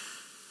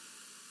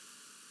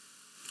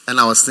 And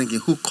I was thinking,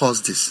 who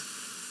caused this?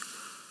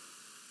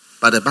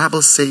 But the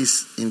Bible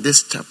says in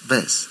this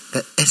verse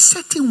that a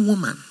certain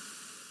woman,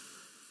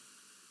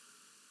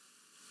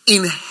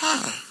 in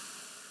her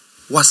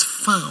was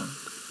found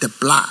the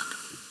blood.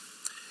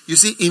 You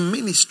see, in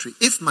ministry,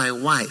 if my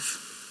wife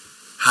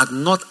had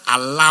not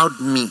allowed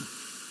me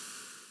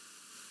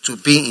to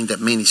be in the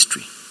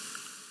ministry,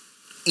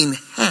 in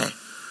her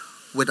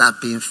would have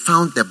been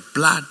found the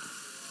blood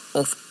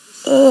of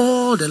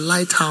all the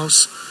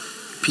lighthouse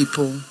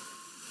people,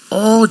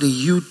 all the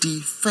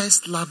UD,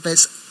 first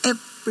lovers,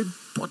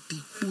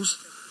 everybody who's,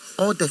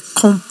 all the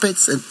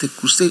comforts and the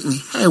crusade, in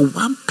her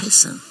one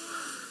person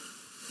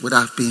would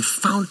have been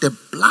found the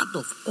blood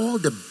of all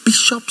the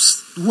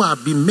bishops who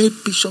have been made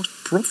bishops,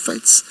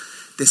 prophets,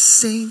 the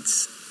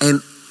saints,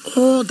 and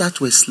all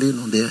that were slain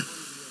on there.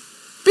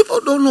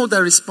 People don't know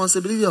the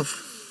responsibility of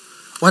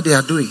what they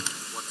are doing.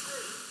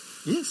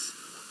 Yes.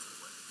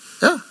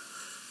 Yeah.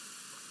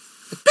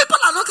 People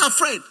are not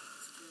afraid.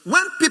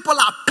 When people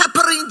are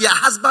peppering their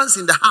husbands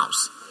in the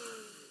house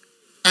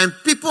and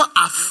people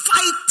are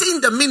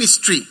fighting the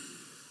ministry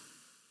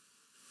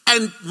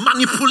and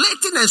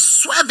manipulating and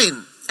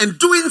swerving and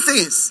doing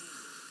things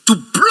to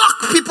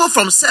block people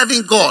from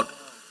serving God.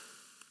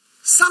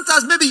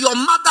 Sometimes maybe your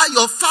mother,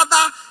 your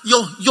father,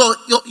 your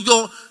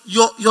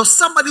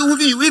somebody who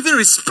you even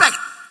respect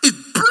is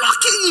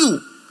blocking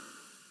you.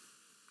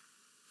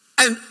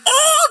 And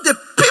all the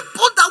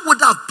people that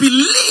would have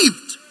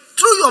believed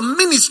through your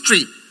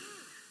ministry,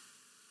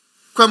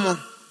 come on,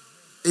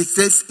 it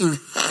says in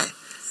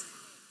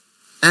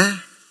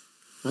her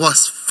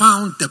was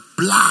found the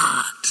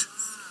blood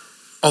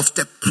of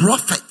the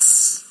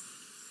prophets,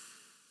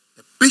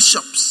 the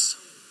bishops,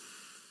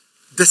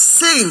 the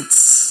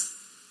saints,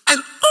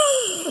 and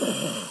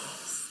all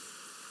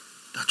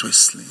that were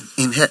slain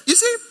in her. You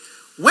see,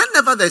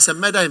 whenever there's a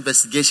murder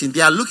investigation,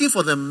 they are looking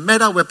for the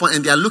murder weapon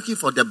and they are looking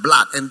for the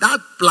blood. And that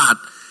blood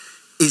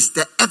is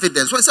the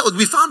evidence. When they say,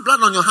 we found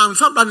blood on your hand, we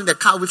found blood in the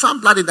car, we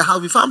found blood in the house,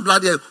 we found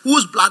blood here.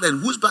 Whose blood and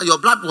whose blood? Your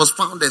blood was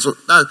found there. So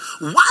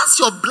once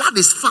your blood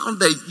is found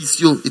there, it's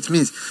you. It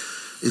means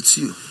it's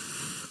you.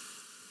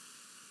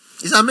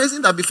 It's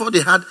amazing that before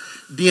they had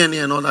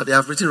DNA and all that, they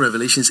have written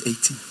Revelations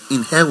 18.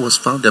 In her was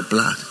found the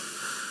blood.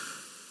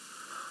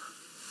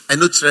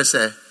 And no stress,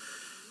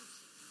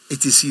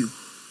 it is you.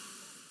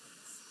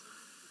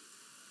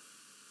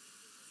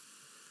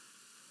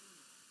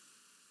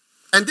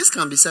 And this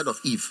can be said of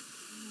Eve.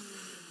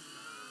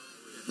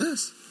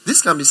 Yes,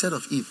 this can be said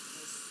of Eve.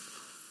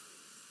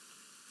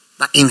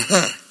 That in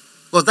her,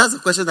 because that's the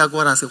question that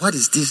God asked, what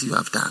is this you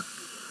have done?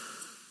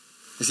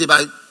 You see,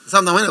 but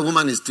sometimes when a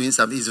woman is doing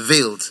something, it's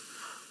veiled.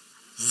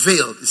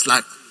 Veiled, it's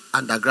like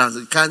underground.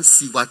 You can't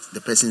see what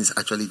the person is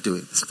actually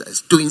doing.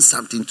 It's doing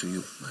something to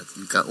you. But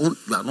you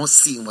are not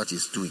seeing what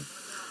he's doing.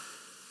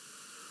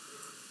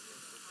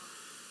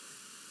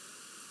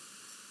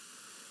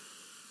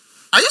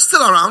 Are you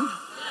still around?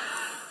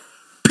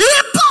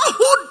 People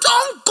who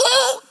don't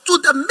go to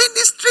the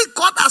ministry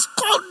God has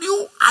called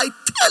you, I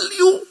tell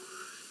you,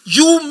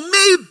 you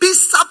may be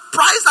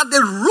surprised at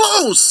the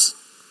rows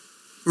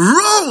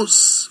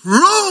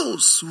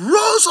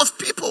of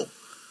people,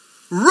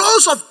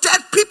 rows of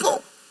dead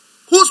people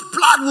whose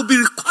blood will be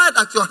required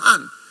at your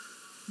hand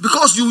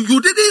because you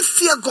didn't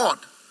fear God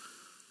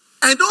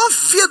and don't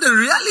fear the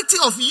reality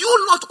of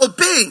you not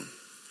obeying.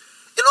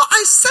 You know,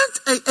 I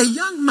sent a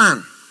young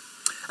man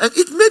and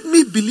it made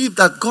me believe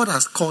that God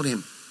has called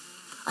him.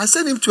 I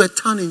sent him to a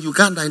town in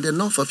Uganda, in the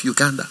north of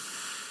Uganda.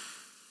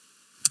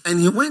 And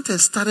he went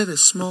and started a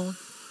small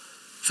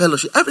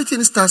fellowship.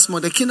 Everything starts small.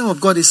 The kingdom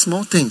of God is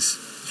small things,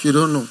 if you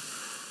don't know.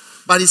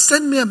 But he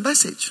sent me a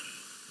message.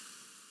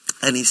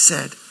 And he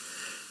said,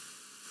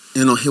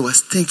 you know, he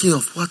was thinking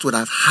of what would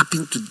have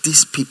happened to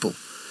these people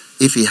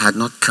if he had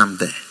not come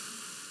there.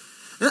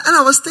 And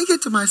I was thinking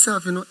to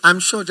myself, you know, I'm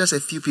sure just a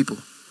few people.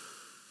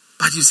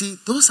 But you see,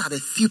 those are the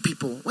few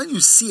people. When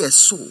you see a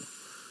soul,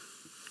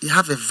 you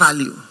have a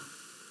value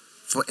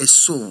for a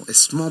soul, a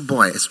small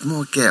boy, a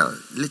small girl,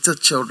 little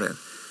children.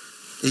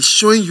 It's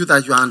showing you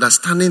that you are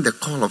understanding the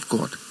call of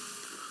God.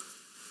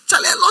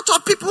 Charlie, a lot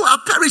of people are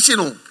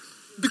perishing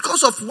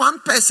because of one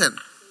person.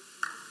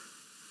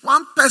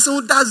 One person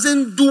who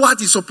doesn't do what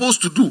he's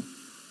supposed to do.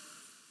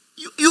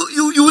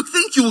 You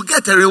think you will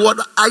get a reward.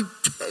 I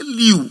tell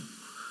you.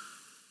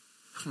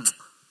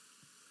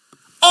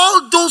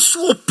 All those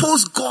who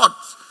oppose God,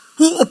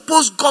 who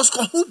oppose God's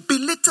call, who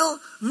belittle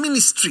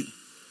ministry,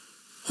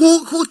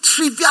 who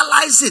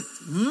trivialize it,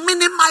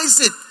 minimize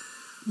it,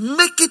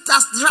 make it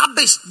as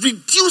rubbish,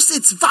 reduce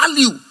its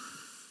value,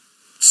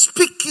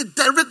 speak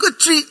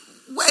derogatory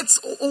words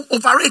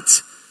over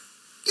it.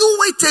 You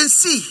wait and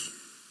see.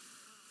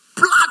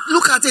 Blood,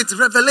 look at it,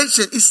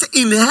 Revelation. It says,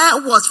 in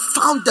her was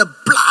found the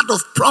blood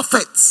of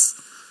prophets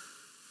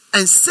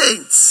and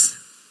saints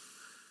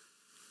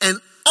and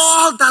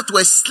all that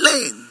were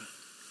slain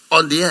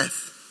on the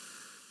earth.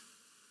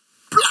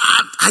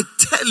 Blood, I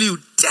tell you,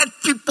 dead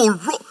people.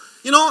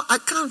 You know, I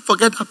can't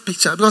forget that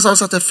picture because I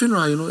was at a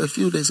funeral, you know, a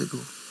few days ago.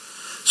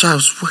 So I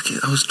was working,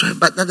 I was trying,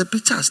 but the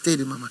picture stayed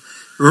in my mind.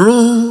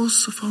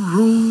 Rows upon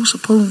rows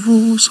upon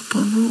rows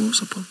upon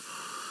rows upon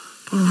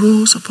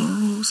rows upon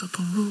rows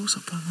upon rows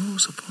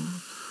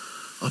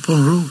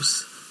upon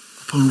rows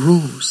upon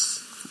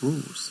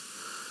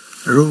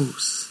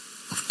rows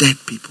of dead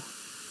people.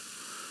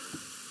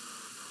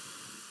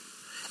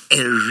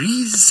 A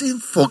reason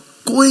for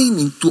going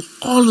into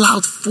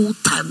all-out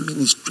full-time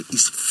ministry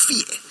is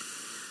fear.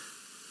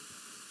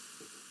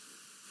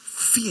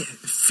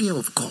 Fear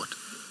of God.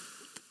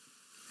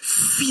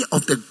 Fear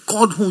of the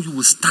God whom you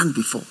will stand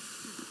before.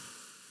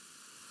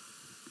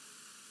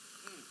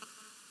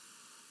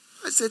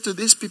 I said to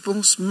these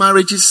people's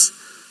marriages,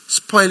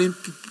 spoiling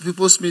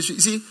people's ministry.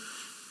 You see,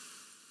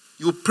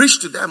 you preach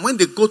to them when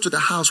they go to the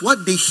house,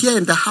 what they hear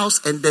in the house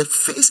and their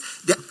face,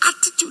 their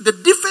attitude, the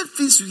different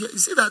things you hear. You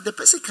see that the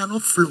person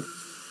cannot flow.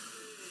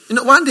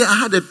 One day I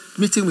had a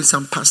meeting with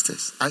some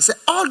pastors. I said,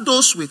 all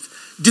those with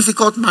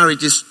difficult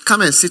marriages,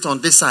 come and sit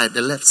on this side,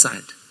 the left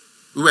side.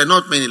 We were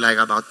not many, like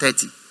about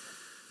 30.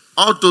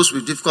 All those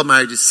with difficult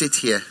marriages sit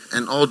here,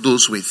 and all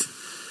those with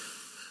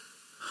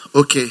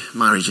okay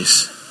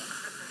marriages.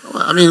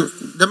 I mean,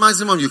 the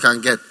maximum you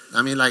can get.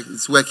 I mean, like,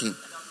 it's working.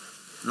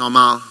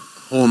 Normal,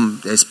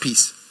 home, there's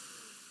peace.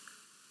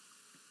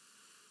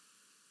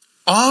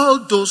 All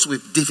those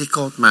with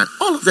difficult marriage,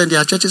 all of them,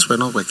 their churches were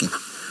not working.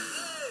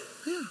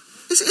 Yeah.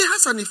 It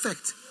has an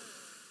effect.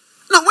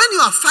 Now, when you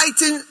are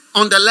fighting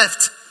on the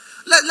left,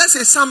 let's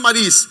say somebody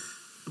is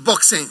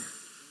boxing.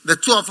 The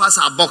two of us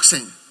are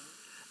boxing.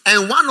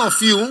 And one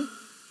of you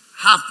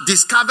have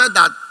discovered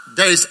that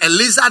there is a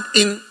lizard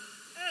in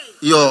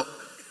your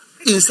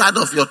inside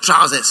of your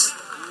trousers.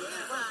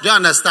 Do you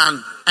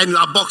understand? And you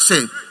are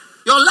boxing.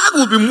 Your leg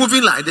will be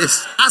moving like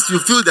this as you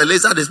feel the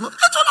lizard is moving.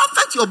 It will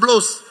affect your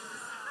blows.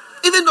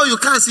 Even though you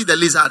can't see the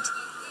lizard.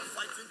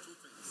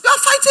 You are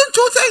fighting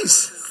two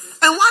things.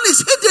 And one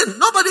is hidden.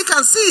 Nobody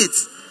can see it.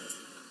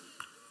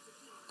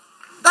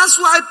 That's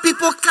why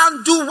people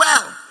can't do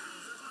well.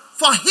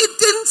 For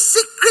hidden,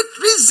 secret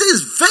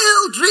reasons,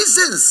 veiled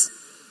reasons.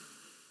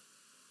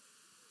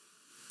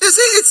 You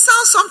see, it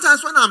sounds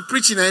sometimes when I'm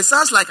preaching, it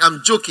sounds like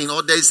I'm joking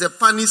or there is a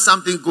funny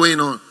something going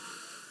on.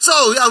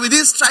 So, yeah,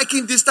 within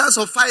striking distance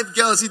of 5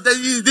 girls, he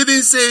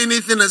didn't say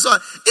anything and so on.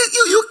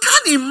 You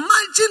can't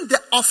imagine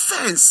the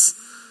offense.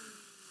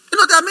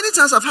 There are many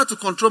times I've had to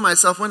control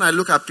myself when I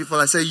look at people.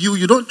 I say,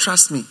 you don't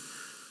trust me.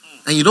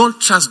 And you don't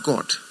trust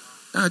God.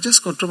 I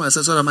just control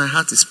myself so that my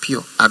heart is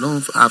pure. I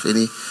don't have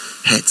any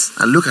hate.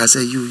 I look, I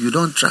say, you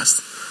don't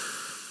trust.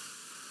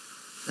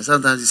 And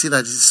sometimes you see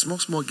that these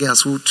small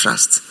girls who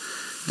trust,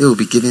 they will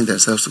be giving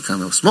themselves to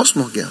camels.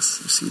 Small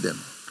girls, you see them.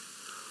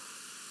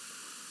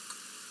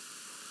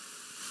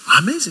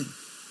 Amazing.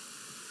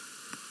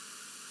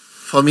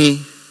 For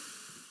me,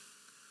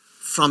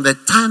 from the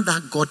time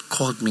that God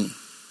called me,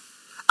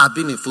 I've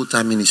been in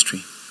full-time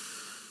ministry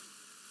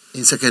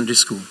in secondary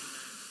school.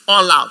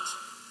 All out.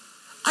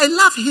 I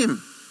love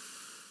him.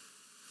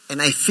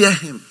 And I fear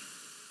him.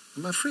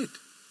 I'm afraid.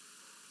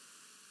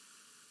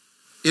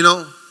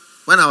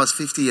 When I was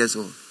 50 years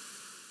old,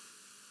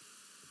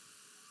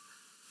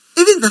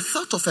 even the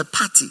thought of a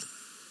party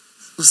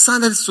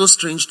sounded so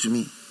strange to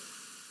me.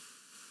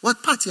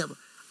 What party?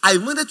 I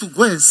wanted to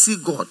go and see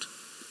God.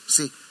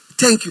 Say,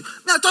 thank you.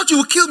 I thought you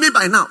would kill me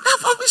by now.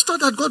 I've always thought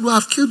that God would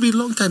have killed me a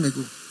long time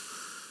ago.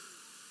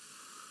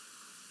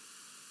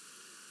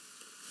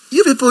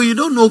 You people, you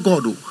don't know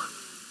God.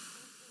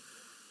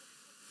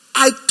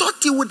 I thought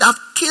he would have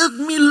killed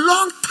me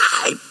long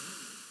time.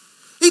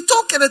 He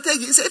told Kenneth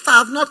Hagin, he said, if I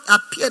have not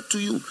appeared to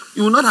you,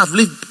 you will not have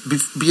lived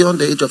beyond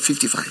the age of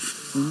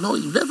 55. No,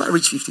 you never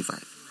reach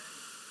 55.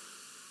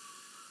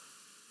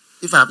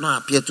 If I have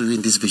not appeared to you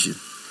in this vision.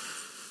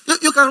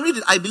 You can read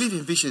it, I Believe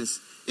in Visions.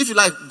 If you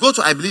like, go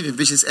to I Believe in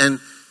Visions and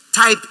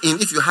type in,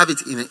 if you have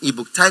it in an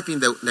ebook, type in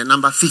the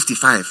number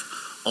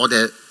 55 or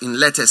in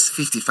letters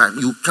 55.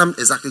 You come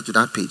exactly to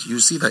that page. You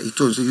see that it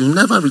told you, you'll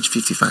never reach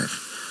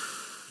 55.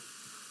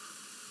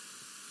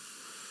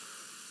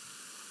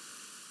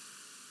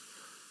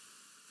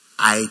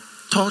 I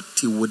thought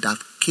he would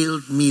have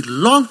killed me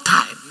long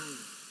time.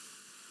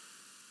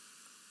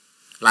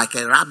 Like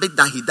a rabbit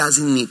that he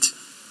doesn't need.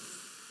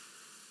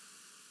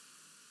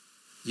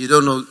 You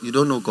don't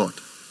know God.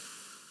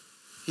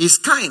 He's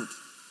kind.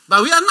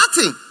 But we are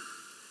nothing.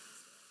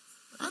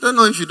 I don't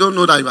know if you don't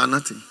know that you are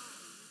nothing.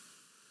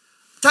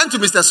 Turn to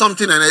Mr.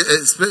 Something and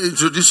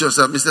introduce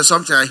yourself. Mr.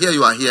 Something, I hear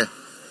you are here.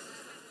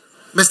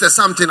 Mr.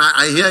 Something,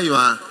 I hear you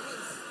are.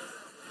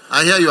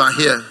 I hear you are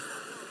here.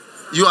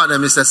 You are the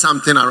Mr.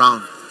 Something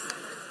around.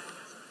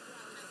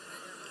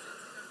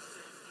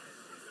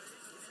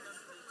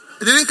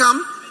 It didn't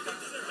come?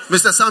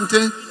 Mr.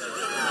 Something?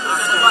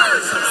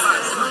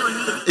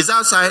 It's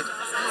outside.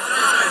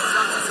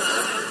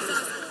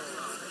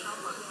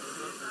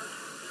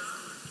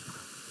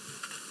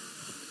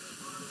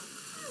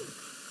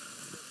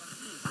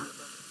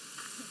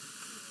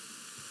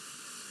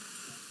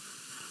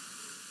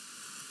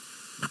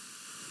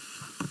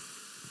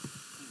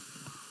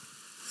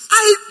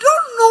 I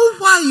don't know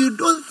why you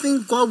don't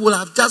think God will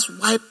have just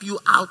wiped you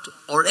out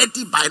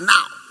already by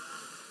now.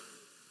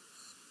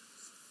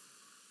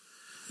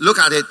 Look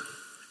at it.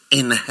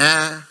 In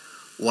her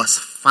was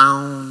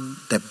found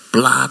the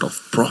blood of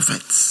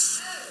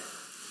prophets.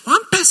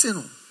 One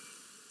person.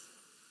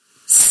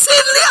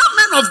 Senior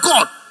men of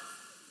God.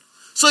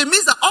 So it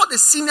means that all the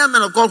senior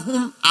men of God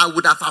whom I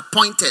would have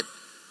appointed,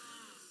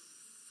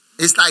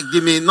 it's like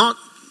they may not,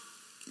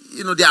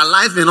 their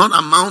life may not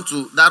amount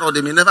to that, or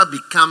they may never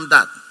become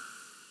that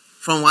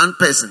from one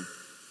person.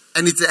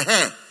 And it's a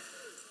hair.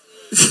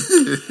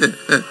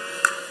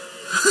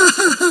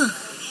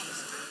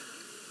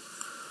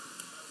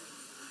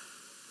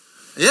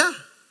 Yeah.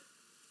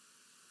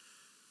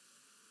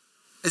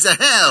 It's a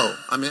hell.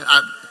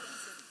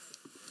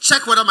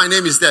 Check whether my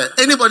name is there.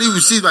 Anybody who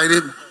sees my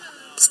name,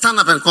 stand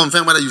up and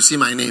confirm whether you see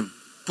my name.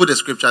 Put the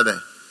scripture there.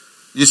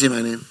 You see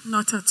my name?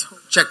 Not at all.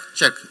 Check.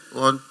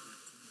 1,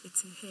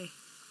 It's a hair.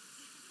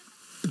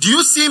 Do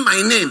you see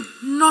my name?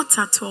 Not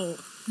at all.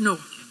 No.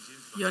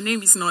 Your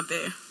name is not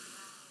there.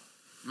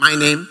 My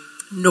name?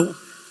 No.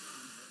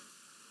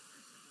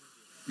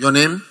 Your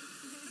name?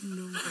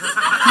 No.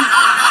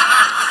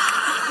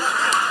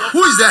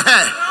 Who is the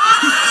hair?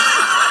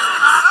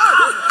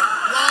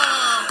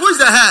 Who is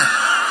the hair?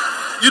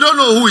 You don't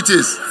know who it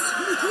is.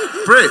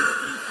 Pray.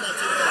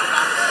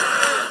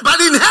 But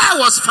in hair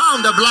was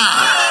found the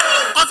blood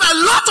of a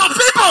lot of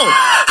people.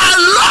 A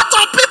lot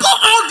of people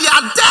owe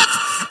their death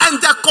and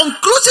the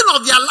conclusion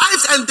of their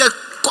lives and the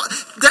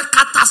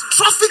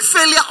catastrophic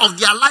failure of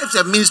their lives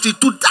and ministry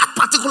to that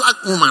particular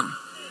woman.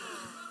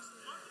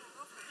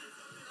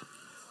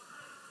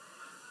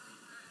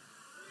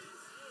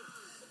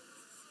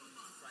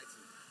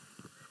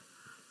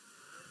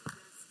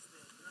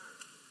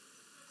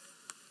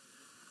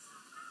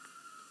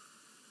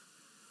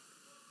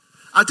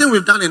 I think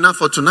we've done enough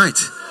for tonight.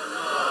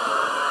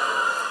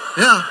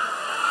 Yeah.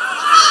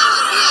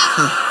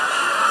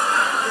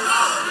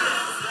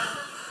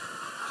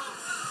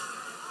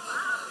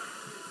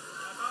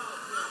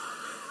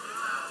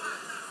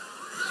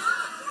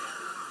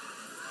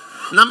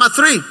 Number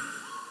 3.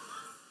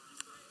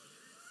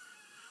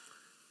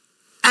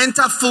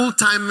 Enter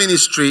full-time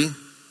ministry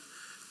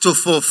to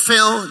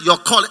fulfill your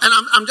calling. And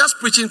I'm just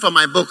preaching from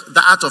my book,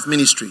 The Art of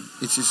Ministry.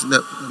 It is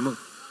the book.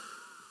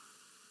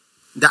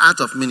 The Art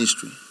of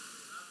Ministry.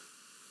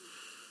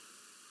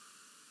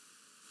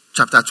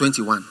 Chapter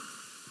 21.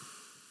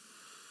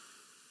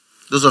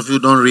 Those of you who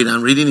don't read,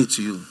 I'm reading it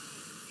to you.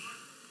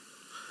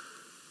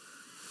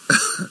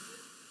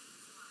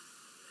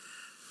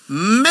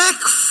 Make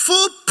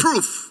full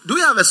proof. Do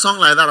we have a song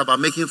like that about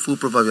making full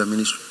proof of your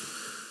ministry?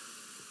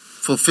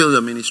 Fulfill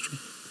your ministry.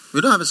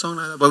 We don't have a song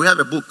like that, but we have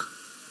a book.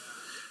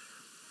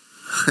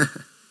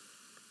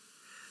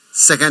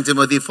 2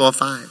 Timothy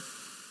 4:5.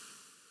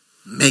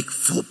 Make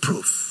full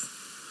proof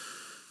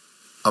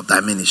of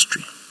thy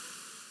ministry.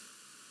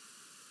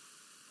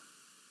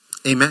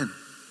 Amen.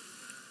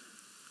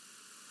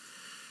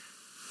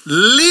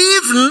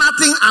 Leave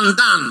nothing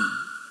undone.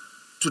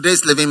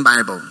 Today's Living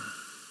Bible.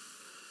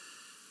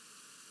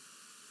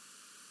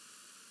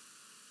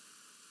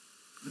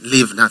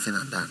 Leave nothing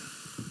undone.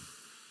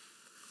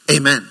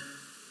 Amen.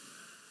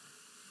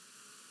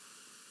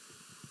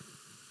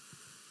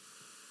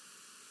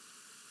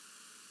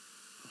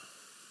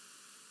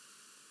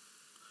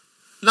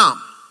 Now,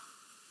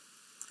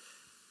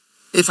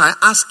 if I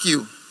ask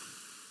you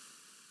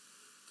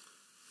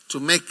to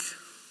make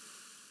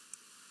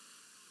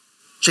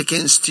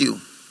chicken stew,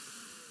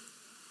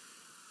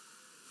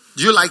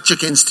 do you like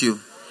chicken stew?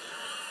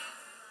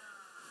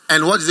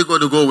 And what is it going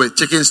to go with?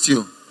 Chicken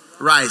stew.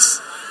 Rice.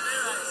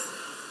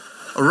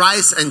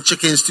 Rice and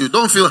chicken stew.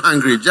 Don't feel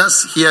hungry.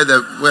 Just hear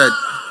the word.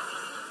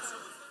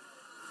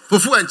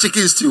 Fufu and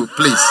chicken stew,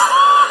 please.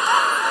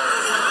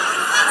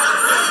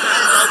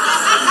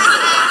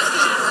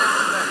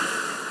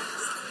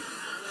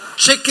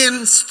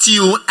 Chicken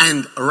stew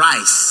and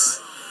rice.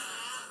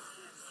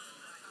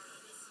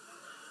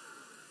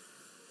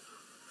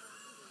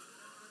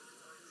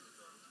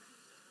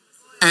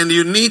 And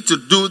you need to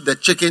do the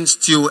chicken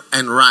stew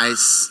and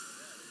rice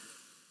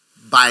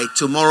by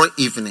tomorrow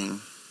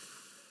evening.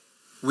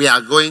 We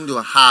are going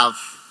to have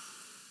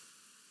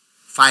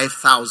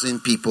 5,000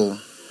 people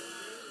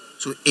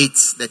to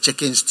eat the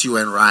chicken stew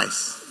and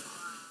rice.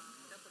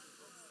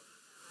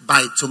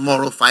 By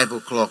tomorrow 5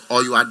 o'clock,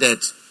 or you are dead.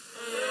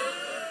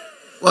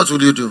 What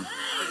will you do?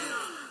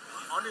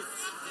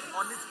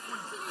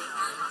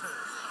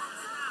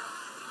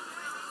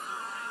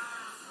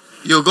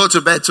 You go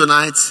to bed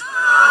tonight.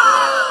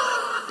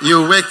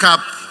 You wake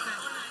up.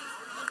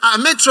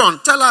 Matron,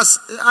 tell us,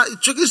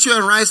 chicken stew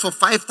and rice for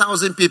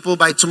 5,000 people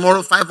by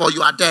tomorrow 5 or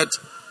you are dead.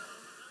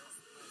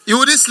 You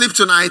wouldn't sleep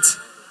tonight.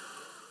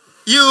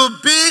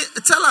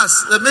 Tell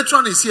us, the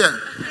matron is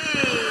here.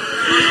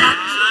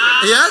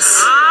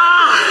 Yes?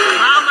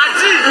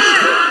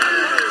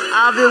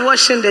 I'll be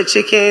washing the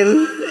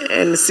chicken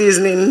and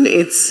seasoning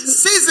it.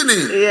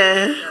 Seasoning?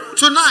 Yeah.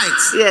 Tonight?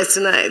 Yes,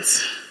 tonight.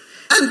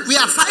 And we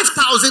have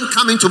 5,000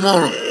 coming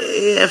tomorrow.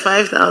 Yeah,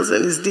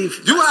 5,000 is deep.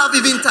 Do you have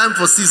even time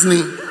for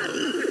seasoning?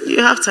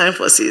 You have time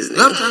for seasoning.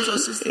 You have time for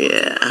seasoning?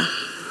 Yeah.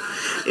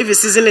 If you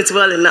season it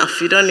well enough,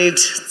 you don't need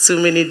too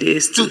many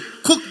days to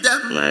cook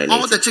them,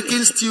 all the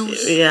chicken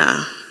stews.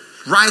 Yeah.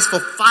 Rice for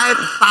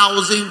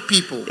 5,000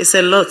 people. It's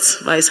a lot,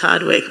 but it's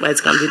hard work, but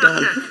it can be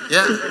done.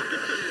 Yeah.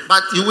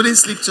 But you wouldn't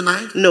sleep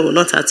tonight? No,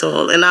 not at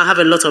all. And I'll have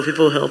a lot of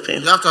people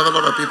helping. You have to have a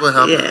lot of people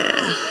helping?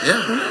 Yeah.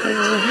 Yeah.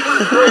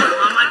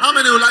 How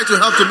many would like to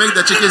help to make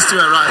the chicken stew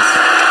and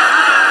rice?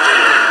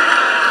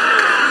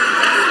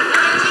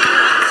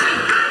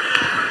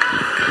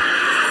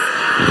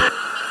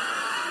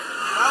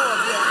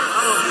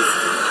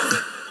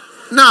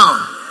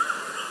 Now,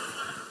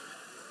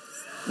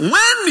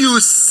 when you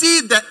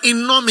see the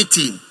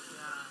enormity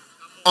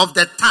of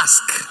the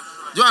task,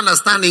 do you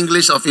understand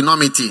English of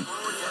enormity?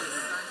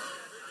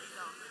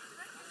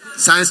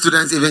 Science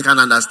students even can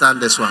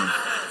understand this one.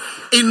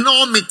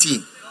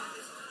 Enormity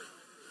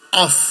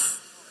of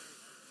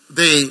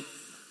the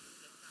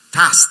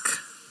task.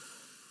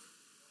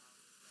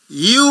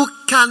 You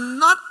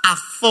cannot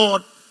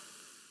afford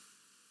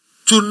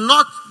to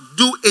not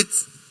do it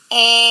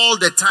all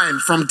the time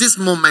from this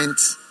moment.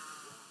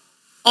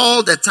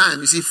 All the time.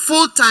 You see,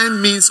 full time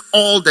means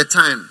all the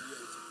time.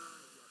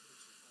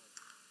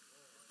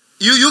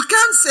 You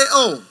can't say,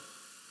 oh,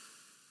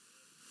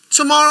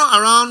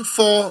 tomorrow around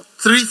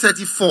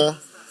 3:34,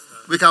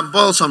 we can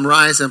boil some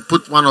rice and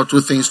put one or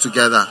two things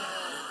together.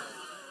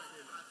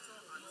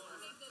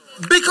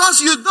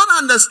 Because you don't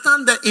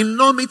understand the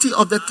enormity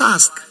of the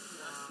task.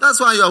 That's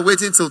why you are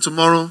waiting till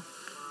tomorrow.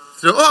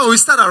 Oh, we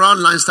start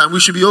around lunchtime. We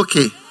should be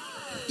okay.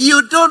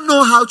 You don't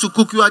know how to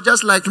cook. You are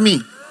just like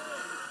me.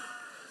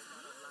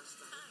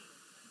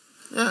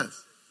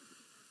 Yes.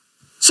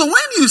 So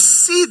when you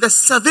see the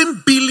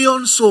 7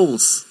 billion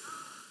souls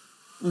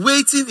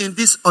waiting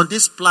on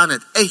this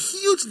planet, a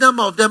huge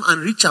number of them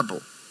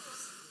unreachable,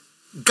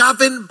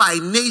 governed by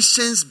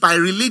nations, by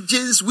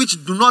religions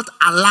which do not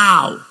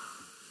allow,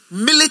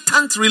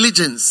 militant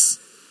religions,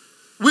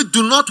 which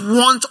do not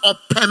want or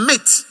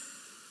permit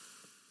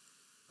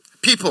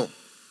people.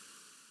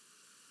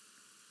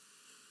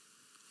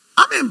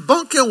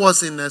 Bonke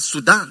was in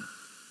Sudan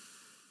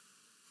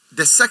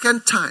the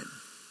second time,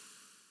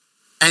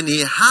 and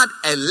he had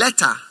a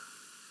letter.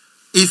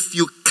 If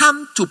you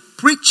come to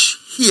preach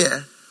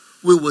here,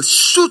 we will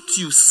shoot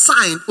you,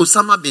 signed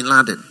Osama bin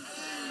Laden.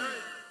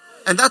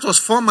 And that was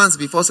 4 months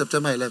before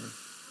September 11.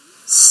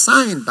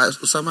 Signed by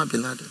Osama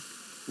bin Laden.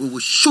 We will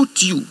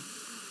shoot you.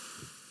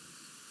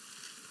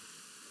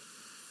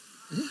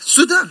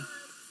 Sudan.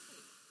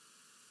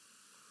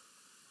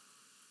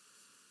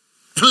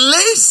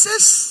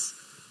 Places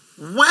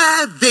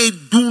where they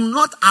do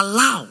not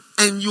allow,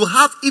 and you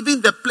have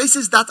even the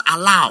places that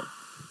allow.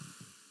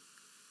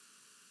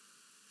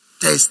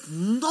 There's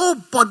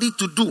nobody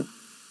to do.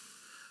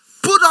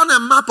 Put on a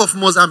map of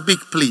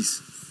Mozambique,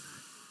 please.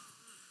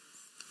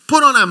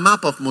 Put on a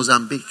map of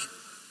Mozambique.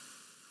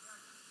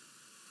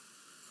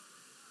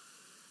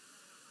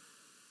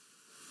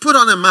 Put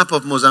on a map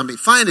of Mozambique.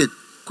 Find it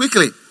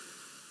quickly.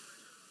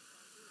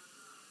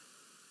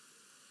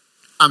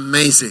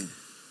 Amazing.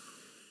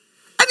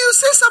 And you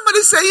see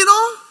somebody say,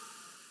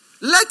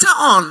 later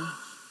on,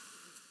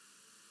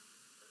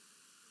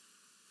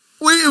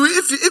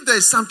 if there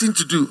is something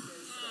to do,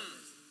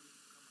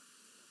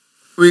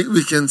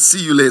 we can see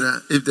you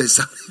later if there's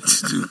something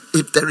to do.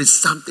 If there is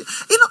something.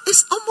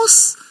 It's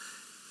almost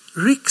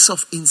reeks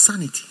of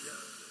insanity.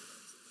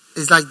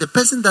 It's like the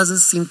person doesn't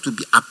seem to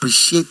be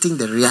appreciating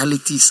the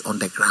realities on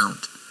the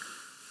ground.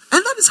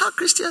 And that is how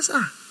Christians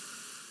are.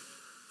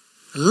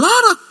 A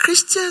lot of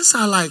Christians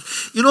are like,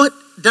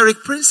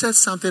 Derek Prince said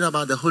something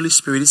about the Holy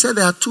Spirit. He said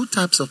there are two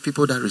types of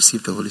people that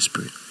receive the Holy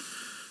Spirit.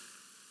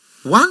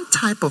 One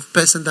type of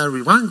person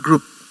one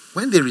group,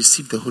 when they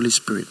receive the Holy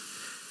Spirit,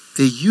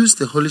 they use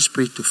the Holy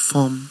Spirit to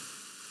form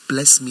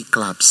bless me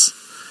clubs.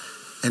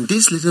 And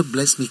these little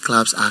bless me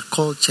clubs are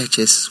called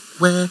churches,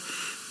 where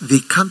they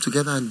come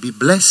together and be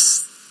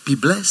blessed,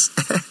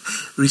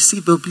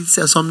 receive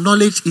some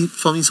knowledge,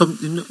 from some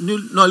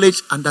new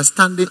knowledge,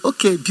 understanding.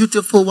 Okay,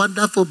 beautiful,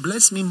 wonderful,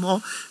 bless me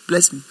more,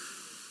 bless me.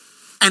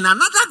 And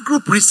another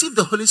group receive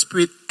the Holy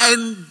Spirit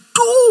and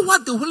do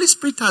what the Holy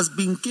Spirit has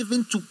been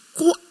given to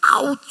go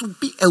out to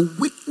be a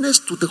witness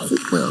to the whole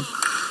world.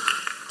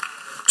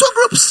 Two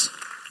groups.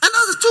 And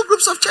those are two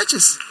groups of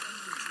churches.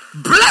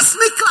 Bless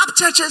me club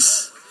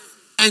churches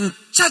and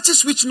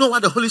churches which know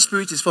what the Holy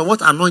Spirit is for,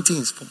 what anointing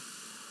is for.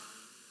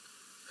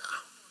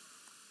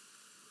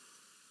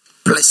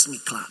 Bless me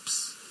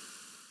clubs.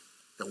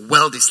 The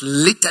world is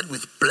littered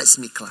with bless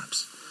me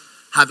clubs.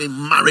 Having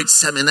marriage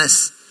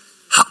seminars,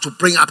 how to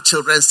bring up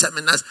children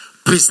seminars,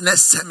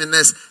 business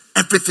seminars,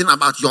 everything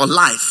about your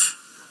life.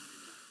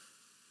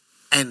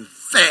 And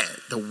there,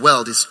 the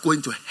world is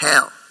going to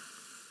hell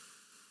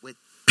with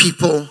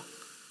people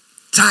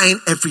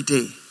dying every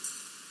day,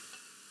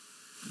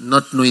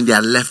 not knowing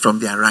their left from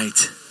their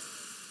right.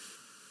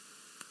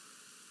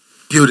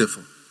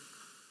 Beautiful.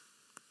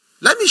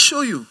 Let me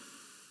show you.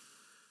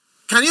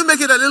 Can you make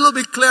it a little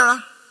bit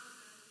clearer?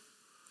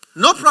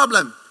 No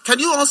problem. Can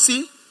you all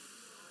see?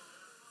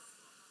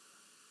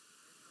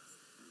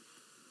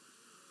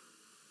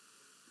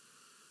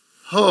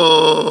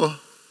 Oh,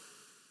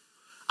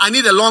 I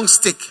need a long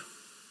stick.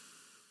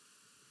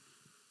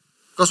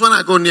 Because when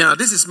I go nearer,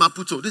 this is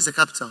Maputo, this is the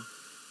capital.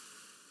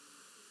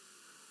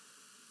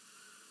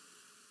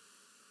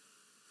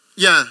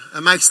 Yeah,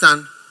 a mic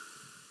stand.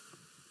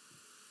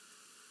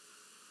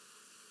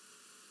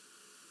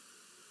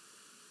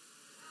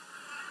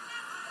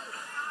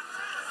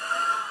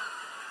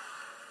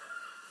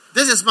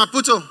 This is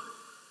Maputo.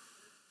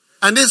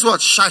 And this is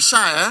what? Shai.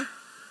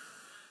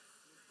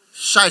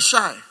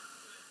 Shai.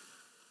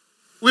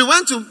 We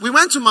went to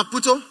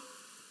Maputo.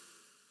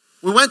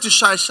 We went to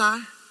Shai.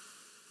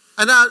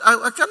 And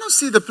I cannot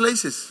see the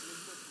places.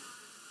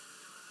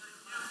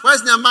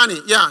 Where's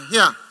Nyambani?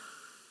 Yeah.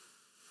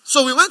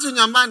 So we went to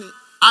Nyambani.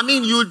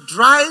 You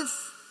drive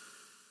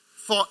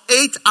for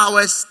 8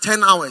 hours,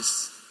 10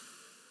 hours.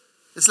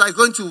 It's like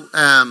going to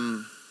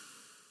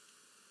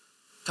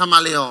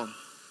Tamale or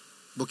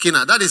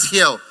Burkina. That is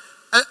here.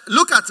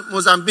 Look at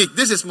Mozambique.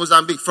 This is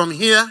Mozambique from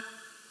here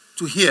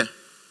to here.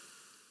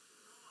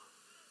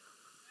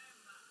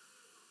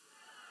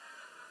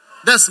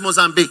 That's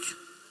Mozambique.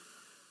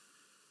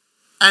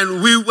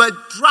 And we were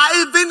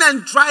driving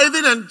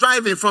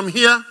from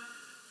here.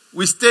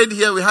 We stayed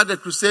here. We had a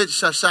crusade,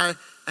 Shashai.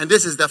 And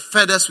this is the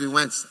furthest we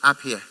went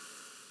up here.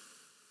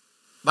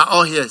 But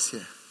all here is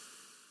here.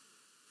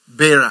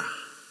 Beira,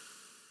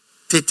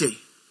 Tete,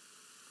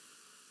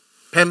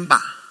 Pemba,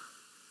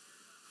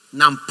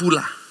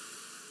 Nampula.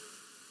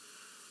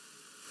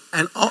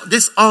 And all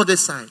this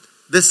side.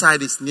 This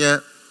side is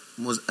near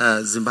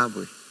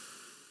Zimbabwe.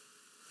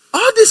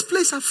 All these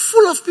places are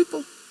full of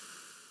people.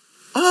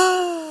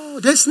 Oh,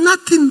 there's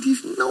nothing.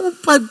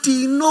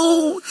 Nobody,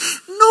 no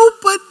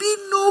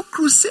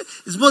crusade.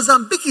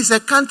 Mozambique is a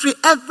country.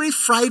 Every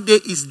Friday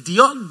is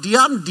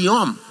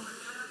Diam.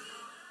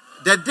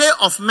 The day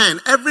of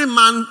men. Every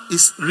man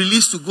is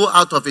released to go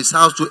out of his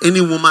house to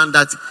any woman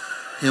that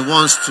he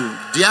wants to.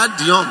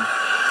 Diam.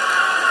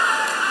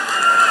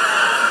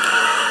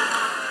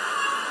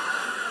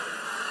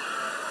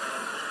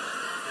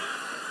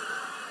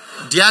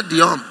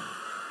 Diam.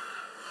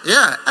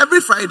 Yeah,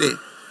 every Friday.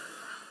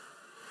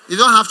 You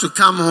don't have to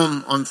come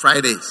home on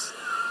Fridays.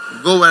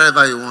 Go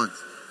wherever you want.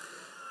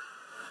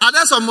 Are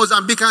there some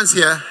Mozambicans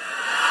here?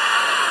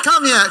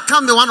 Come here.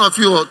 Come here, one of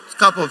you or a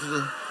couple of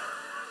you.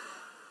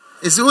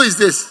 Who is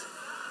this?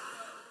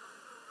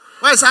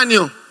 Where's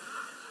Anio?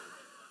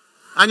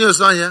 Anio is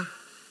not here.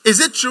 Is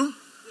it true?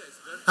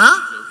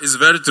 Huh? It's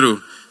very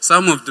true.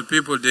 Some of the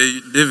people,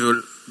 they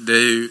live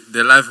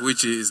the life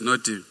which is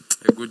not a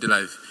good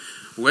life.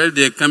 Well,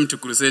 they come to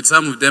crusade.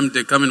 Some of them,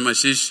 they come in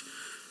Mashish.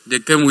 They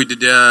come with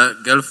their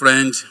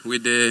girlfriend,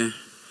 with the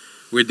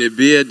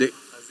beard.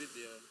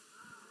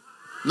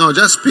 No,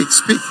 just speak.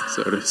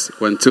 Sorry,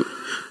 1, 2.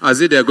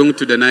 As if they are going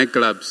to the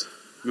nightclubs.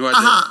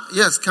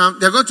 Yes, come.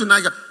 They're going to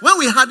nightclubs. When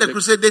we had the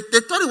crusade, they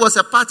thought it was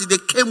a party. They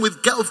came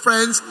with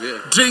girlfriends,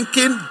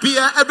 drinking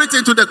beer,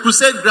 everything to the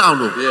crusade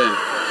ground. Yeah.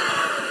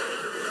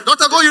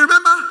 Dr. Go, you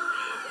remember?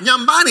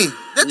 Nyambani.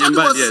 They thought it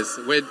was... Yes,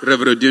 where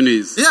Reverend Duni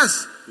is.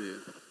 Yes.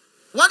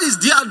 What is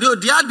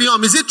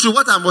Diadium? Is it true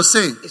what I was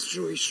saying? It's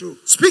true.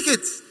 Speak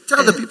it.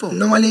 Tell the people.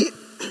 Normally,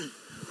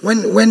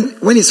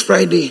 when it's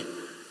Friday,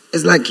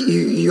 it's like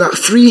you are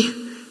free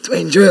to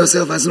enjoy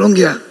yourself as long as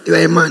you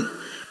are a man,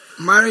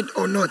 married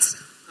or not.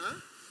 Huh?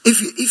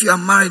 If you are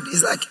married,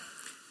 it's like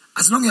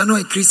as long as you are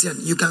not a Christian,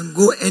 you can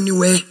go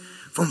anywhere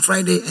from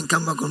Friday and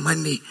come back on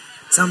Monday.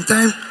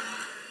 Sometimes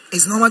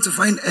it's normal to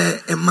find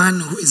a man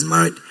who is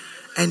married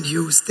and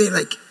you stay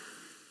like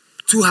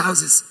 2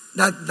 houses.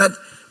 That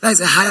is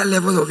a higher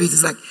level of it.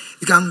 It's like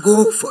you can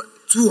go for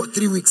 2 or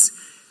 3 weeks,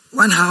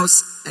 one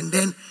house, and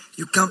then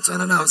you come to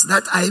another house.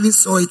 That I even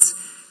saw it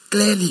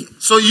clearly.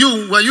 So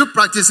were you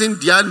practicing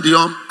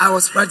Diom? I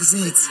was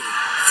practicing it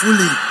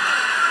fully.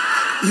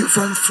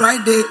 From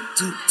Friday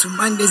to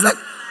Monday, it's like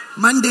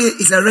Monday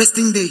is a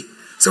resting day.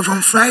 So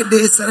from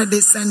Friday, Saturday,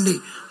 Sunday,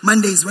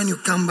 Monday is when you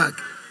come back.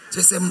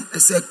 So it's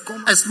a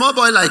small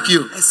boy like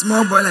you. A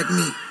small boy like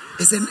me.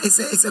 It's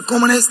a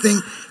commonest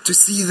thing to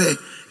see there.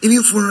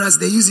 Even funerals,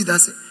 they use it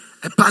as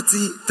a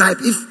party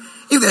type. If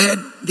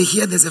they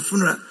hear there's a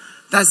funeral,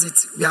 that's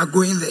it. We are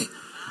going there.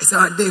 It's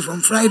our day from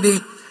Friday,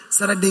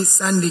 Saturday,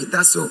 Sunday.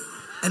 That's all.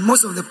 And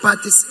most of the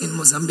parties in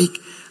Mozambique,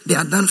 they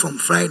are done from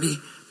Friday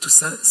to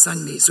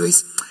Sunday. So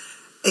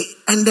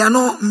and there are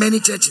not many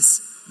churches.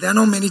 There are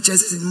not many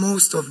churches in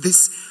most of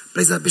this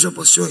place that Bishop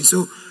was showing.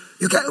 So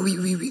you can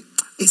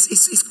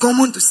it's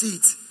common to see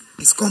it.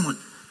 It's common.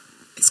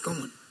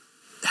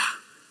 Yeah.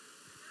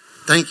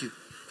 Thank you.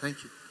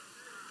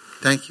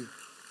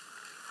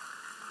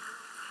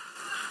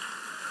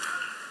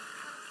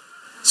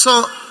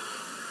 So,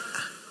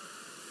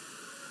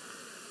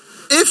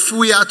 if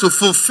we are to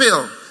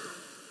fulfill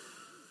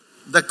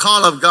the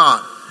call of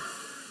God,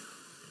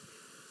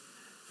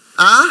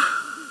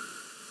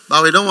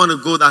 but we don't want to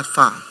go that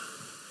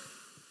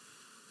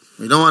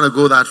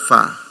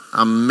far.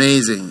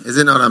 Amazing. Is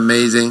it not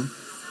amazing?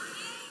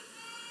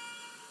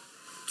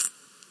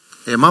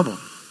 A marvel.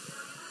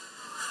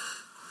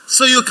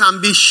 So you can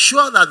be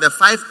sure that the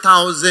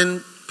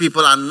 5,000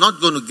 people are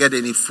not going to get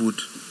any food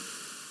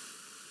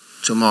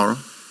tomorrow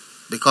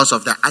because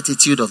of the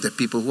attitude of the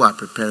people who are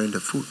preparing the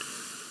food.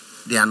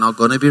 They are not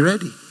going to be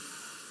ready.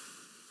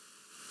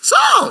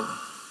 So,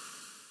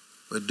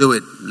 we'll do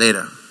it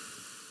later.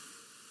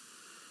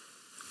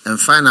 And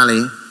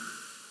finally,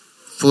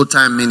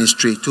 full-time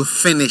ministry to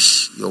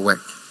finish your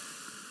work.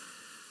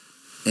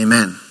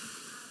 Amen.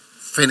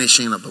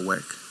 Finishing of the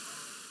work.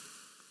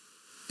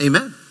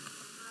 Amen.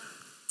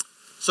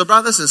 So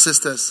brothers and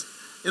sisters,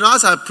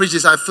 as I preach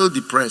this, I feel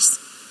depressed.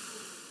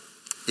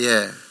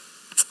 Yeah.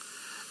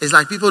 It's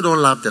like people don't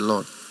love the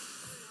Lord.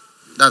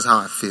 That's how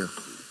I feel.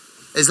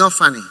 It's not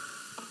funny.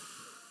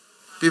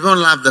 People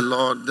don't love the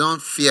Lord.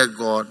 Don't fear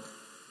God.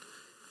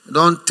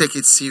 Don't take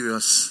it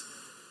serious.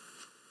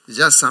 It's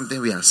just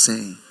something we are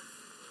saying.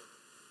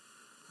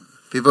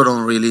 People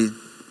don't really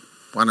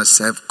want to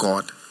serve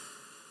God.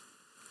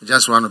 You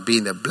just want to be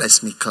in the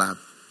Bless Me Club.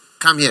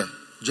 Come here,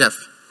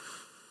 Jeff.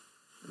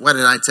 Where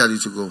did I tell you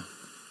to go?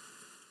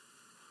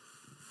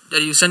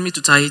 Daddy, you sent me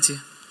to Tahiti.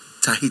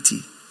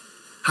 Tahiti.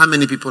 How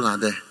many people are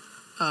there?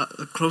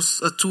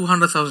 Close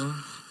 200,000.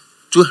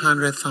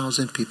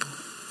 200,000 people.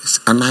 It's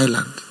an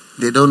island.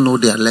 They don't know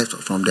their left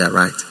from their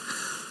right.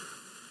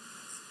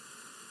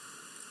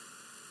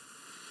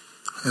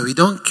 We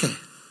don't care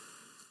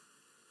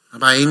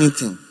about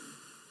anything.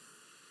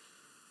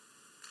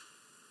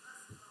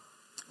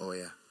 Oh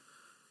yeah.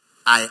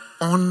 I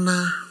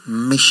honor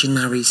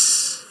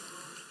missionaries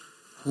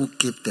who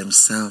give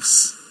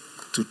themselves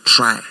to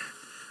try.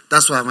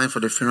 That's why I went for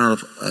the funeral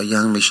of a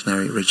young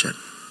missionary, Richard.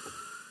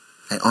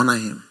 I honor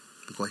him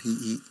because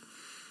he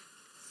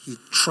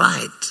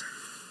tried.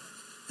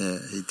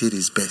 He did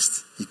his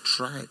best. He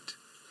tried.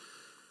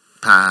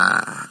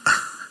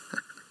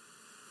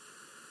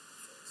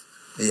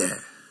 Yeah.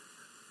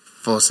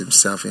 Force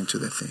himself into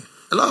the thing.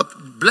 A lot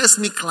of Bless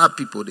Me Club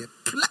people, they're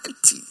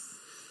plenty.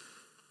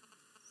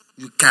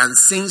 You can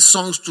sing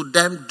songs to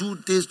them, do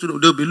this to them.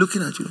 They'll be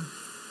looking at you.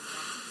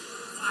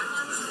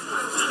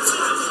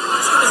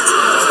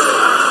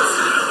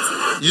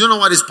 You don't know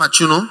what is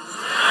Pachuno?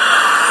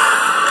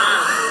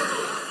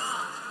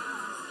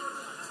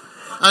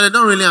 And they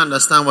don't really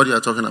understand what you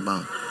are talking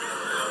about.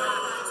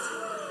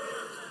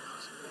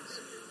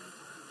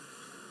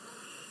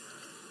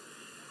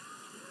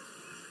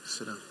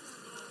 Sit down.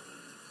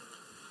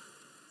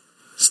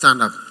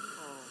 Stand up.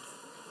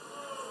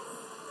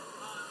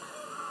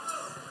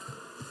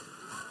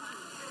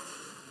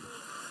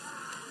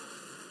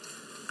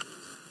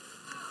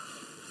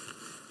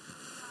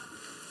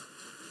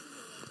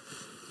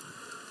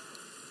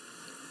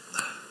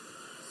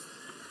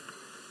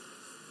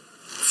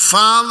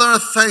 Father,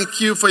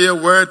 thank you for your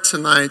word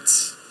tonight.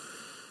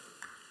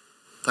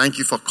 Thank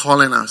you for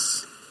calling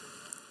us.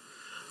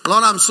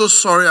 Lord, I'm so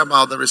sorry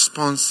about the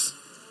response.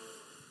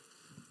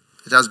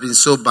 It has been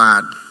so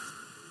bad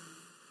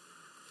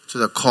to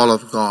the call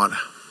of God.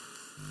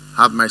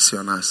 Have mercy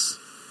on us.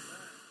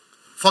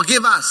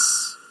 Forgive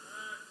us,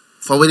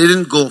 for we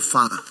didn't go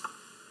far.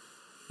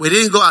 We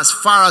didn't go as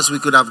far as we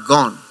could have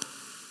gone.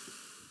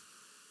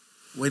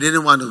 We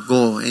didn't want to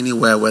go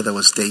anywhere where there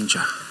was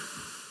danger.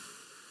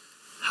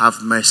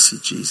 Have mercy,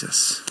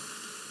 Jesus.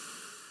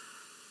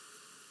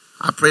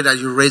 I pray that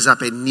you raise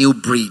up a new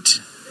breed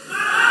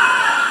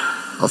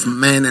of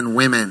men and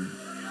women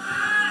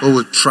who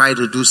will try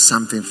to do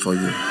something for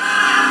you.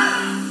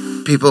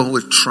 People who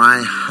will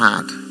try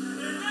hard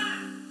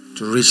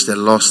to reach the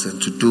lost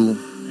and to do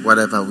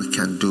whatever we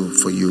can do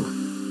for you.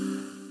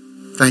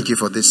 Thank you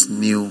for this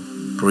new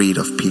breed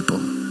of people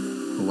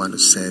who want to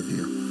serve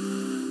you.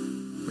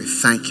 We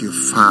thank you,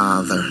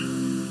 Father.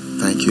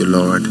 Thank you,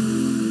 Lord.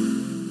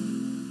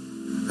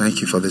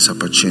 Thank you for this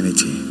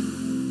opportunity.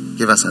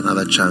 Give us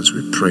another chance,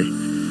 we pray.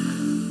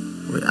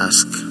 We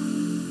ask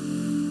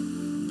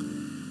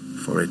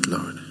for it,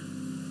 Lord.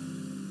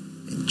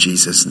 In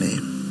Jesus'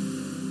 name.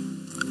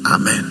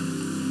 Amen.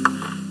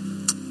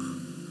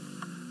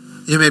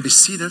 You may be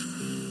seated.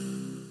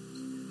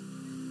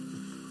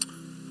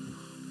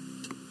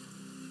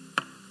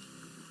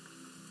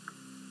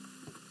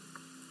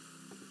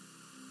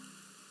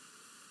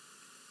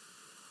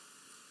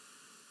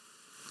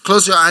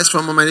 Close your eyes for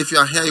a moment. If you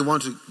are here, you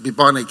want to be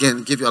born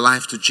again, give your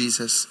life to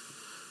Jesus.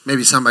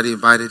 Maybe somebody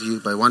invited you,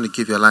 but you want to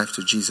give your life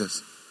to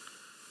Jesus.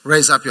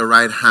 Raise up your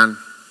right hand,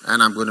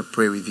 and I'm going to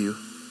pray with you.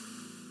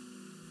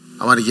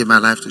 I want to give my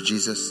life to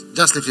Jesus.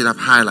 Just lift it up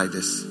high like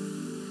this.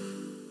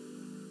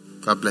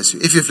 God bless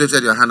you. If you've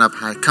lifted your hand up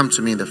high, come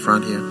to me in the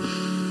front here.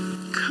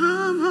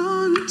 Come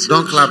on.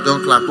 Don't clap,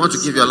 don't clap. Want to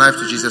give your life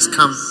to Jesus?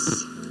 Come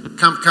to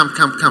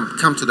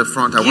the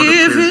front. I want to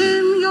Give pray.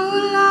 him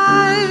your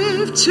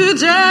life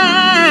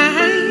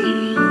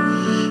today.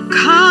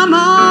 Come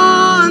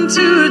on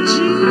to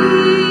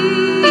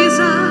Jesus.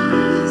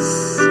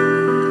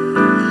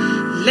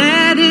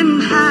 Let him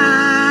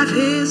have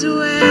his way.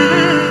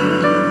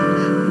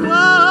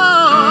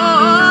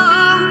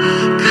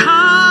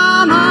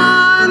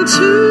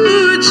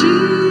 To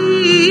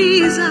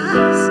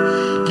Jesus,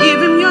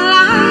 give him your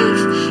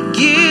life,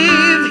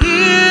 give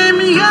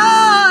him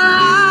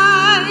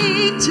your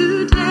life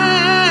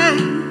today.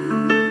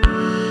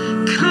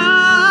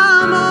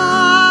 Come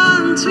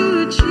on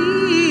to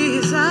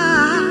Jesus,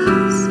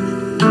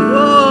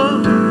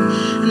 oh,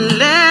 and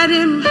let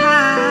him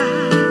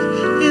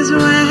have his way.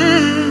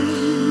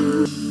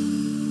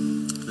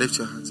 Lift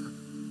your hands up.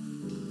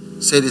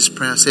 Say this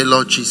prayer. Say,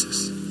 Lord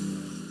Jesus,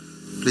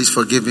 please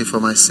forgive me for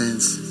my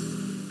sins.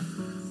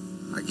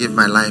 I give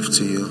my life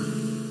to you.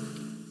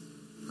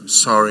 I'm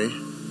sorry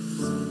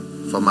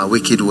for my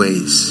wicked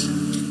ways.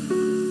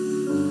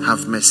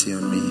 Have mercy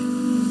on me.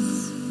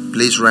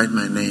 Please write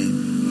my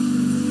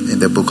name in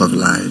the book of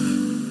life.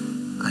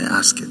 I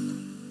ask it.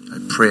 I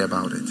pray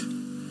about it.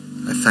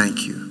 I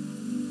thank you.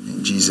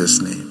 In Jesus'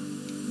 name.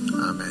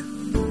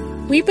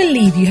 Amen. We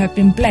believe you have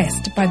been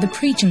blessed by the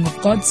preaching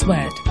of God's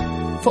Word.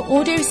 For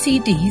audio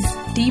CDs,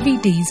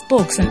 DVDs,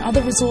 books and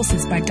other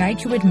resources by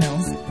Dyke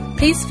Mills,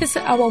 please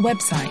visit our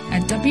website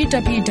at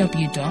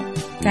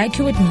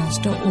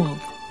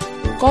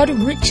www.daikiwoodmills.org. God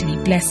richly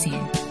bless you.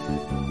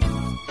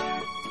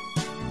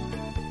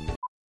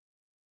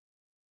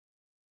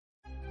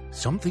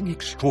 Something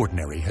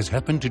extraordinary has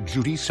happened to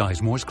Judy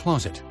Sizemore's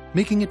closet,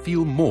 making it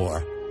feel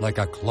more like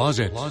a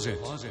closet.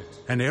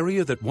 An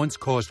area that once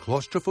caused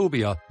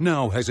claustrophobia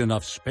now has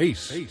enough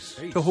space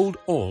to hold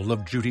all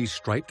of Judy's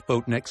striped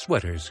boat neck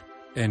sweaters.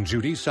 And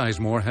Judy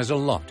Sizemore has a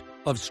lot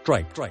of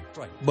striped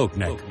boat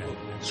neck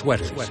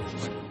sweaters.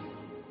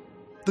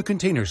 The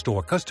Container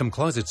Store Custom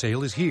Closet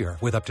Sale is here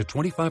with up to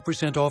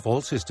 25% off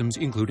all systems,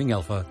 including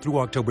Alpha, through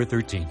October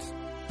 13th.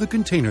 The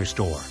Container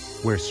Store,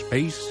 where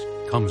space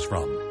comes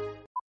from.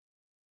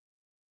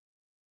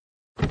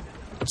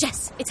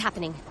 Jess, it's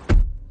happening.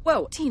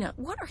 Whoa, Tina,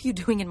 what are you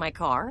doing in my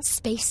car?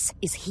 Space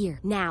is here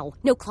now.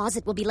 No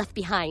closet will be left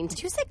behind.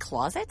 Did you say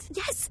closet?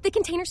 Yes, the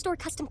Container Store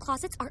custom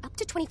closets are up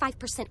to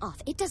 25%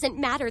 off. It doesn't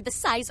matter the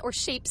size or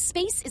shape.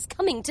 Space is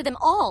coming to them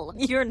all.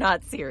 You're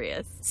not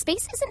serious.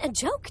 Space isn't a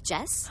joke,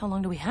 Jess. How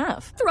long do we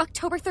have? Through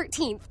October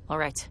 13th. All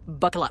right,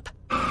 buckle up.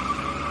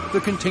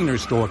 The Container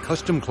Store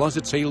Custom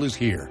Closet Sale is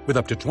here with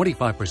up to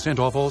 25%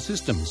 off all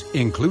systems,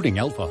 including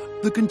Alpha.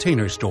 The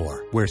Container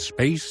Store, where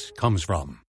space comes from.